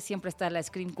 obviamente siempre está la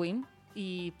Scream Queen,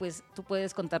 y pues tú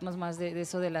puedes contarnos más de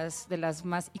eso, de las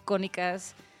más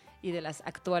icónicas y de las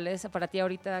actuales. Para ti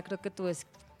ahorita creo que tu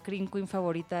Scream Queen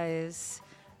favorita es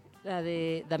la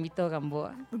de Damito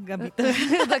Gamboa. Gambito,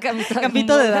 Gamboa.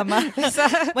 Gambito de dama.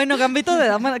 Bueno, Gambito de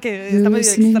dama, que está medio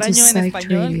listening to extraño en Psych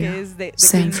español, Radio, que es de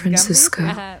San Queen's Francisco.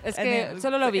 Ajá, es que En el-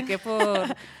 solo lo ubiqué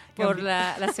por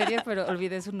la serie, pero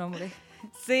olvidé su nombre.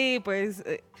 Gambit. Sí, pues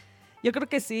yo creo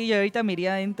que sí, yo ahorita me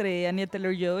iría entre Anya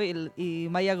Taylor-Joy y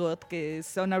Maya Goth, que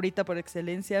son ahorita por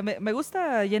excelencia. Me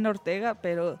gusta Jenna Ortega,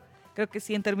 pero creo que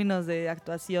sí, en términos de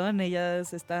actuación,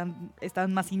 ellas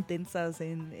están más intensas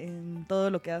en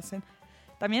todo lo que hacen.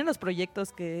 También en los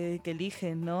proyectos que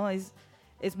eligen, ¿no? Es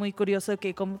muy curioso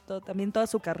que como también toda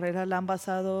su carrera la han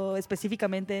basado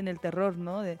específicamente en el terror,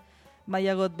 ¿no? De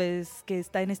Maya Goth, ves que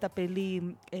está en esta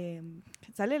peli,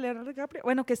 ¿sale Leonardo DiCaprio?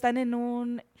 Bueno, que están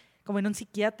como en un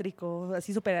psiquiátrico,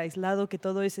 así súper aislado, que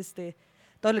todo es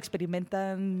todo lo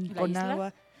experimentan ¿La con isla?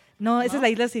 agua. No, esa ¿No? es la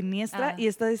Isla Siniestra, Ah. y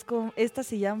esta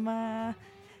se llama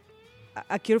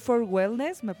A Cure for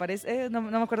Wellness, me parece. No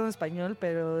me acuerdo en español,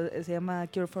 pero se llama A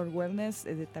Cure for Wellness.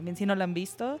 También si no la han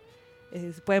visto,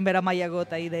 pueden ver a Maya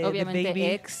Goth ahí de Obviamente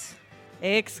Baby.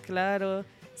 Ex. Claro.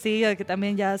 Sí, que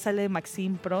también ya sale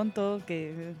Maxine pronto,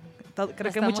 que creo La que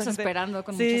estamos mucha gente esperando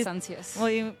con sí, muchas ansias.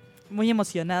 muy, muy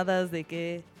emocionadas de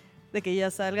que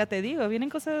ya salga. Te digo, se vienen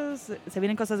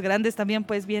cosas grandes. También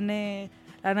pues viene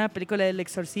la nueva película del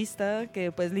Exorcista,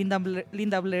 que pues Linda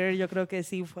Blair yo creo que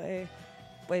sí fue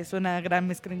pues una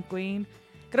gran Scream Queen.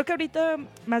 Creo que ahorita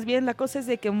más bien la cosa es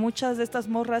de que muchas de estas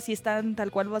morras sí están tal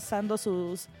cual basando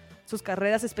sus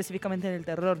carreras específicamente en el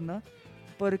terror, ¿no?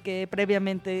 Porque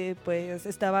previamente pues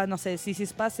estaba, no sé, Sissy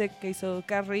Spacek, que hizo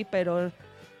Carrie, pero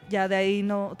ya de ahí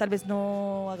tal vez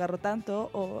no agarró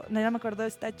tanto. O no, ya me acuerdo de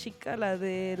esta chica, la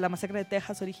de La Masacre de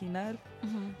Texas original,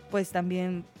 Ujú. pues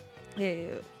también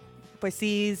pues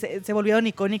sí se volvieron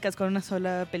icónicas con una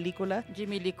sola película.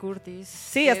 Jamie Lee Curtis.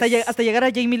 Sí, hasta llegar a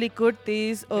Jamie Lee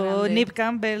Curtis o Grande. Neve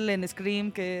Campbell en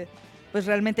Scream, que pues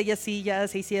realmente ellas sí ya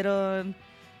se hicieron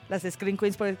las Scream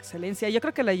Queens por excelencia. Yo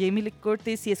creo que la Jamie Lee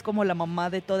Curtis sí es como la mamá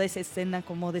de toda esa escena,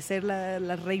 como de ser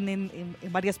la reina en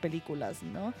varias películas,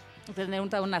 ¿no? Tener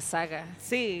una saga.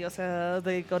 Sí, o sea,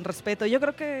 con respeto. Yo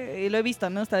creo que, y lo he visto,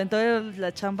 ¿no? Está en toda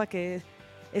la chamba que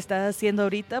está haciendo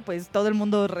ahorita, pues todo el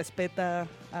mundo respeta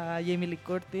a Jamie Lee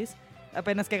Curtis.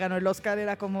 Apenas que ganó el Oscar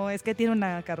era como, es que tiene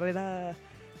una carrera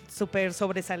súper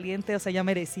sobresaliente, o sea, ya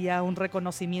merecía un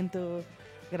reconocimiento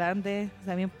grande.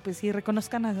 También, pues sí,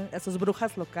 reconozcan a sus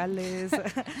brujas locales.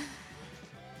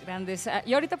 Grandes.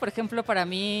 Y ahorita, por ejemplo, para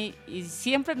mí, y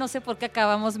siempre no sé por qué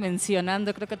acabamos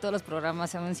mencionando, creo que todos los programas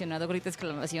se han mencionado Grita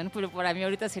Exclamación, pero para mí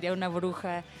ahorita sería una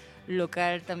bruja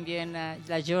local también,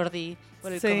 la Jordi,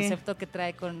 por el concepto que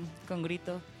trae con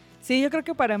Grito. Sí, yo creo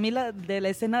que para mí de la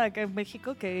escena de acá en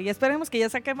México, que ya esperemos que ya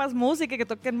saque más música y que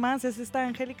toquen más, es esta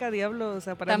Angélica Diablo. O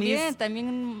sea, para mí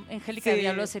también Angélica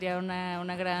Diablo sería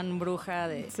una gran bruja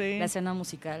de la escena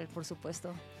musical, por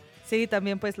supuesto. Sí,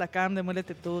 también pues la Cam de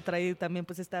Muélete Tú trae también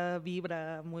pues esta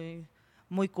vibra muy,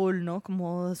 muy cool, ¿no?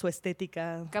 Como su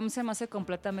estética. Cam se me hace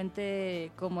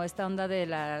completamente como esta onda de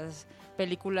las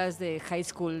películas de high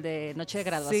school, de noche de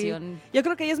graduación. Sí. Yo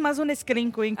creo que ella es más un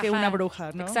Scream Queen que una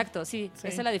bruja, ¿no? Exacto, sí, esa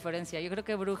es la diferencia. Yo creo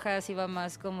que bruja sí va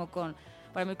más como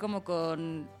para mí como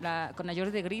con la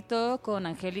Jordi de Grito, con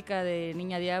Angélica de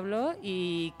Niña Diablo,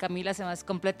 y Camila se me hace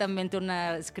completamente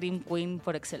una Scream Queen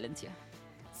por excelencia.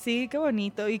 Sí, qué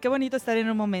bonito. Y qué bonito estar en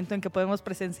un momento en que podemos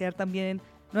presenciar también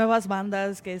nuevas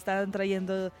bandas que están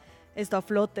trayendo esto a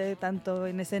flote, tanto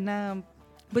en escenas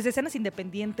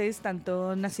independientes,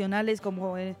 tanto nacionales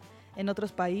como en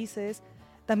otros países.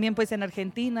 También pues en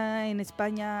Argentina, en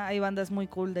España hay bandas muy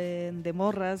cool de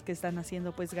morras que están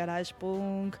haciendo pues garage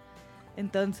punk.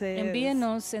 Entonces,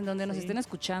 envíenos, en donde nos estén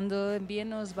escuchando,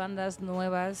 envíenos bandas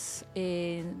nuevas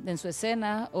en su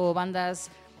escena, o bandas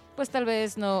pues tal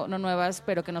vez no nuevas,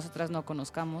 pero que nosotras no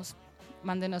conozcamos.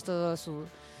 Mándenos todas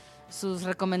sus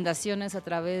recomendaciones a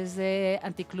través de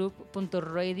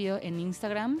Anticlub.radio en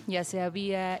Instagram, ya sea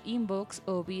vía inbox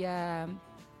o vía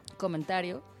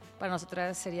comentario. Para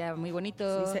nosotras sería muy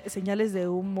bonito. Sí, señales de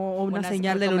humo o una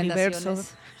señal del universo.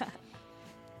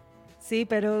 Sí,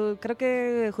 pero creo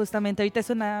que justamente ahorita es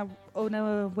una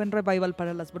buen revival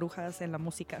para las brujas en la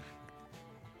música.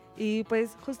 Y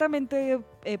pues justamente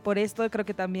por esto creo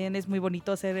que también es muy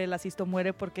bonito hacer el Asisto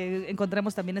Muere, porque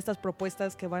encontramos también estas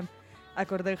propuestas que van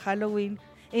acorde al Halloween.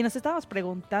 Y nos estábamos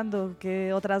preguntando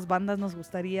qué otras bandas nos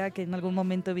gustaría que en algún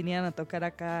momento vinieran a tocar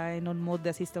acá en un mod de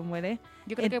Asisto Muere.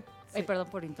 Yo creo que... sí. Perdón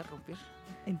por interrumpir.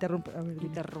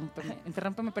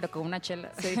 Interrúmpeme, pero con una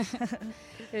chela. Sí.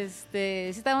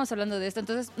 Sí estábamos hablando de esto.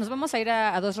 Entonces nos vamos a ir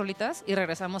a 2 rolitas y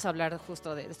regresamos a hablar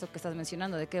justo de esto que estás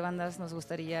mencionando, de qué bandas nos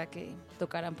gustaría que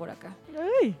tocaran por acá.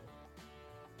 ¡Ay!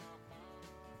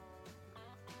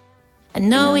 I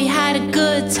know we had a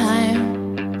good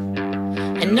time.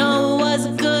 I know it was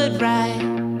a good ride.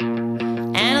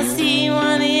 And I'll see you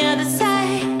on the other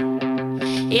side.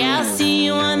 Yeah, I'll see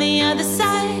you on the other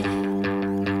side.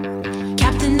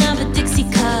 Captain of the Dixie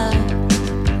Cup.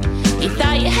 You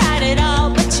thought you had it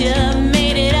all, but you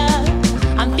made it up.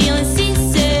 I'm feeling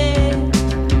seasick.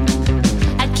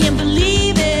 I can't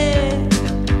believe it.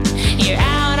 You're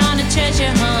out on a treasure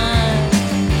hunt.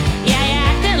 Yeah, you're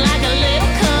acting like a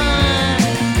little cunt.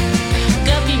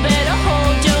 Guppy, better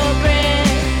hold your breath.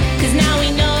 'Cause now we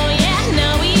know, yeah,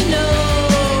 now we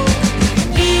know.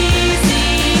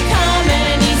 Easy come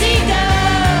and easy go.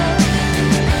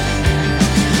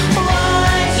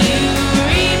 What you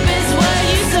reap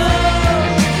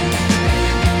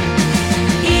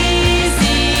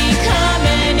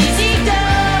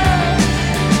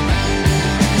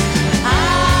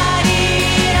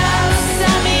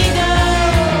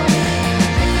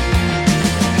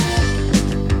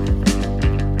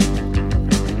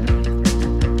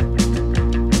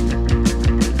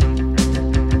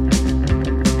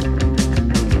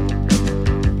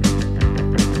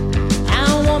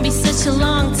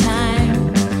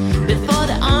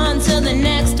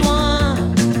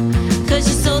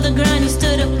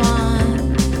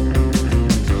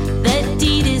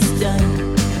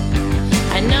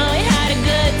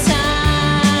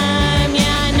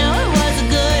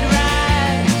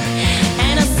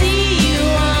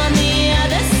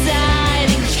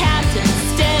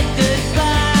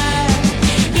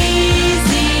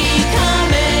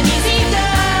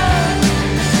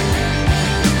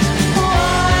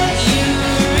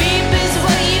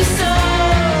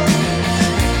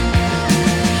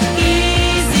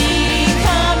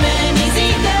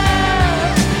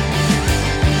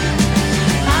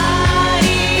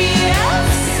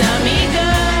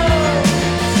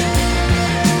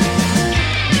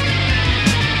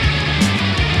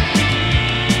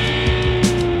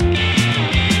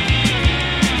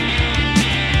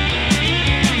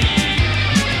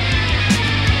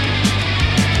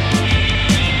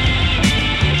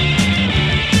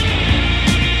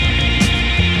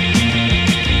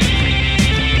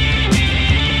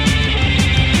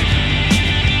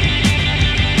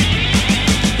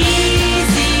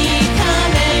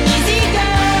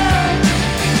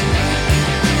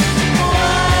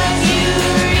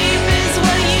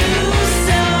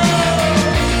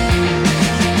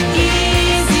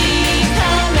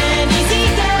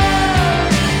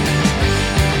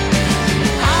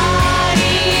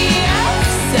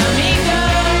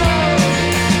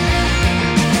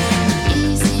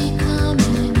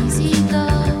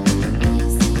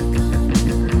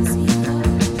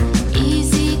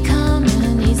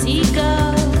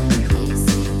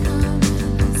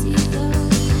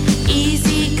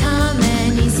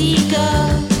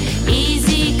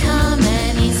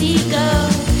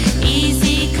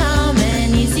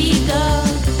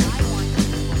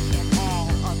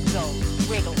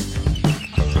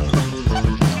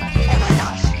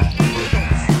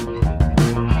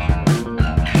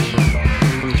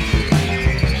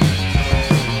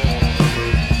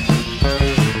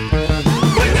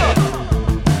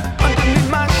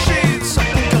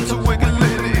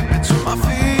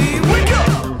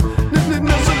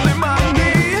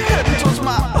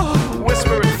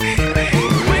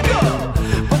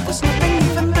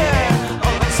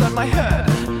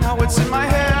dance in my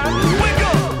head. Wake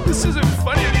up! This isn't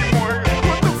funny anymore.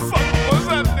 What the fuck was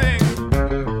that thing?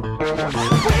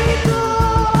 Wake up!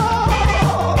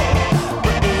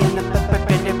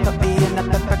 Put me in the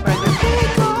pepper,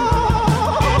 wake up!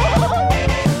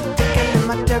 Tickle in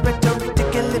my territory,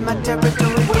 tickle in my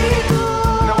territory. Wake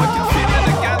up! Now I can feel it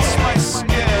against my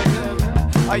skin.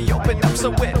 I open up so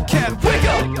it can wake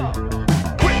up.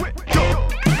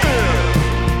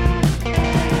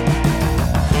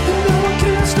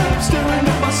 Stop staring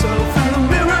at myself in the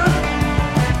mirror.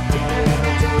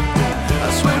 I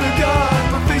swear to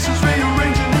God, my face is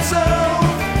rearranging itself.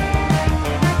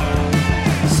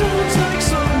 Sounds like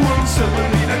someone's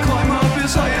telling me to climb up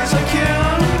as high as I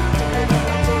can,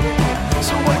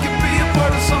 so I can be a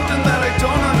part of something that I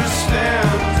don't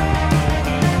understand.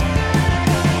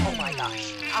 Oh my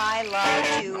gosh, I love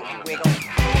to wiggle.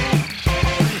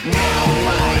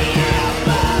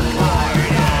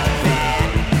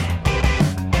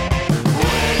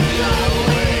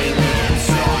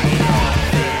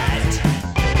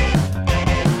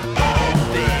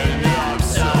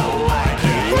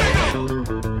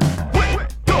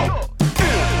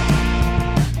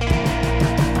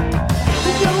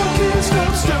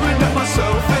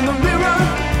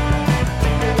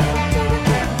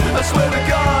 I swear to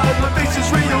God, my face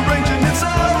is rearranging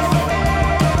itself.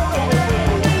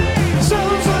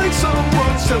 Sounds like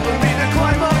someone's telling me to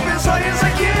climb up as high as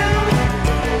I can,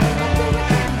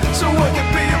 so I can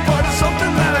be a part of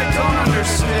something that I don't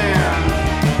understand.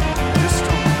 I just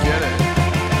don't get it.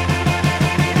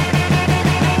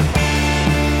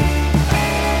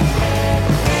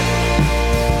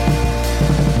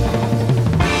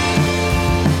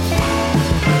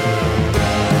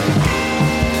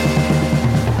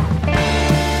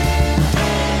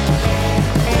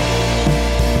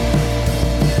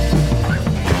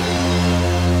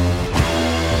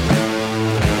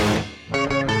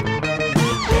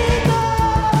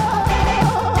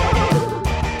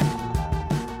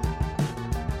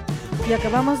 Y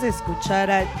acabamos de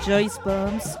escuchar a Joyce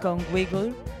Bombs con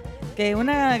Wiggle, que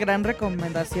una gran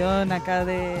recomendación acá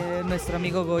de nuestro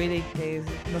amigo Goiri, que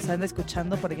nos anda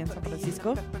escuchando por allá en San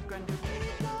Francisco.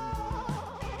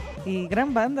 Y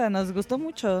gran banda, nos gustó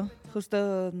mucho.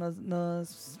 Justo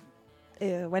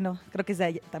bueno, creo que es de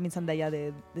allá, también son de allá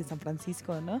de San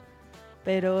Francisco, ¿no?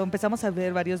 Pero empezamos a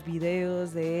ver varios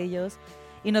videos de ellos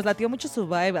y nos latió mucho su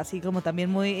vibe, así como también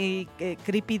muy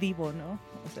creepy divo, ¿no?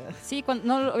 O sea, sí,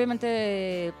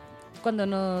 obviamente cuando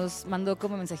nos mandó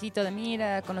como mensajito de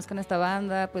mira, conozcan esta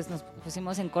banda, pues nos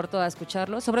pusimos en corto a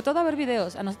escucharlo, sobre todo a ver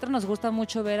videos. A nosotros nos gusta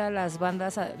mucho ver a las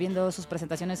bandas viendo sus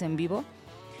presentaciones en vivo.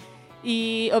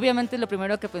 Y obviamente lo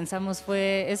primero que pensamos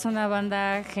fue, es una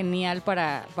banda genial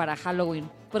para Halloween,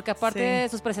 porque aparte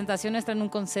sus presentaciones traen un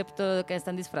concepto de que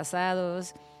están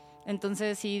disfrazados.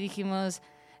 Entonces sí dijimos,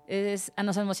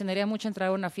 nos emocionaría mucho entrar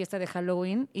a una fiesta de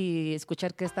Halloween y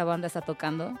escuchar que esta banda está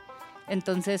tocando.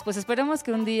 Entonces pues esperemos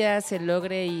que un día se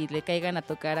logre y le caigan a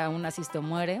tocar a un Asisto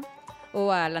Muere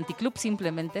o al Anticlub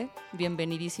simplemente.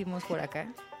 Bienvenidísimos por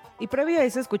acá. Y previo a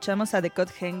eso escuchamos a The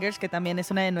Coat Hangers, que también es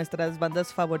una de nuestras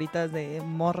bandas favoritas de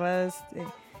morras,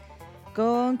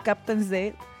 con Captain's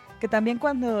Day, que también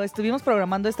cuando estuvimos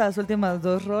programando estas últimas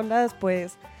dos rolas,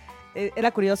 pues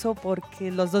era curioso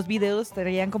porque los dos videos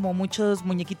traían como muchos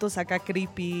muñequitos acá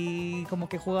creepy, como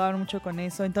que jugaban mucho con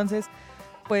eso. Entonces,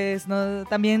 pues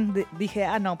también dije,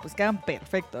 no, pues quedan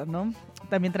perfectos, ¿no?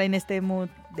 También traen este mood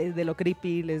de lo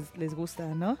creepy, les gusta,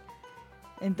 ¿no?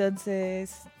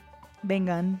 Entonces,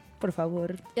 vengan, por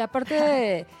favor. Y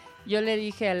aparte, yo le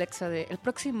dije a Alexa el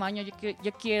próximo año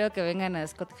yo quiero que vengan a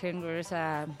Scott Hangers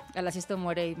a la Sisto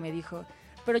More, y me dijo,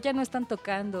 pero ya no están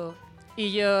tocando.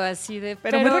 Y yo así de...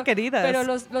 Pero muy requeridas. Pero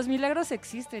los milagros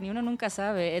existen y uno nunca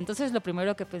sabe. Entonces lo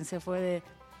primero que pensé fue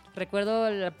recuerdo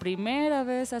la primera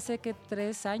vez hace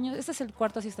 3 años, este es el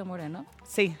cuarto Sisto More, ¿no?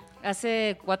 Sí.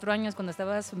 Hace 4 años cuando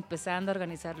estabas empezando a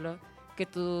organizarlo, que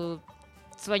tu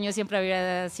sueño siempre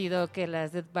había sido que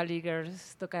las Dead Valley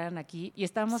Girls tocaran aquí, y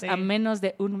estamos a menos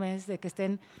de un mes de que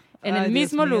estén en el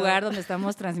mismo lugar donde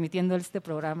estamos transmitiendo este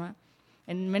programa.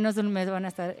 En menos de un mes van a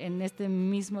estar en este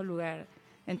mismo lugar.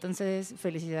 Entonces,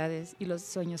 felicidades, y los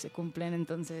sueños se cumplen.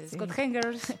 Entonces, Scott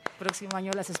Hangers, próximo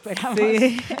año las esperamos.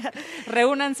 Sí.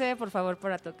 Reúnanse, por favor,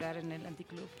 para tocar en el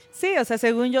Anticlub. Sí, o sea,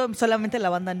 según yo, solamente la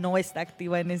banda no está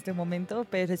activa en este momento,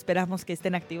 pero esperamos que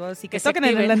estén activos y que toquen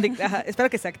en el Anticlub. Espero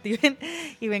que se activen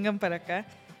y vengan para acá.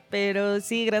 Pero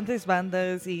sí, grandes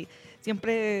bandas, y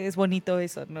siempre es bonito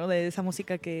eso, ¿no? De esa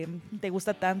música que te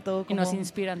gusta tanto. Y nos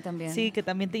inspiran también. Sí, que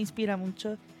también te inspira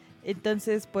mucho.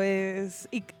 Entonces, pues...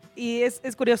 Y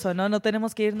es curioso, ¿no? No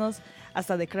tenemos que irnos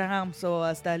hasta The Cramps o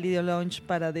hasta Lidio Lounge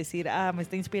para decir, me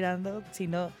está inspirando,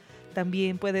 sino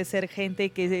también puede ser gente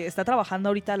que está trabajando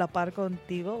ahorita a la par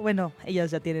contigo. Bueno,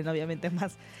 ellas ya tienen obviamente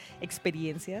más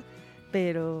experiencia,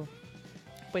 pero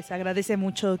pues agradece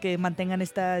mucho que mantengan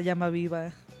esta llama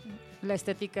viva. La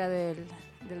estética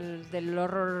del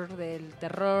horror, del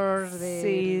terror,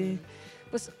 Sí.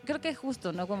 Pues creo que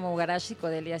justo, ¿no? Como garage y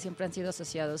psicodelia siempre han sido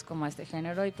asociados como a este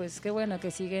género y pues qué bueno que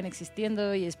siguen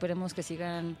existiendo y esperemos que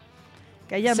sigan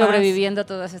Que haya sobreviviendo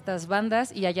todas estas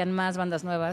bandas y hayan más bandas nuevas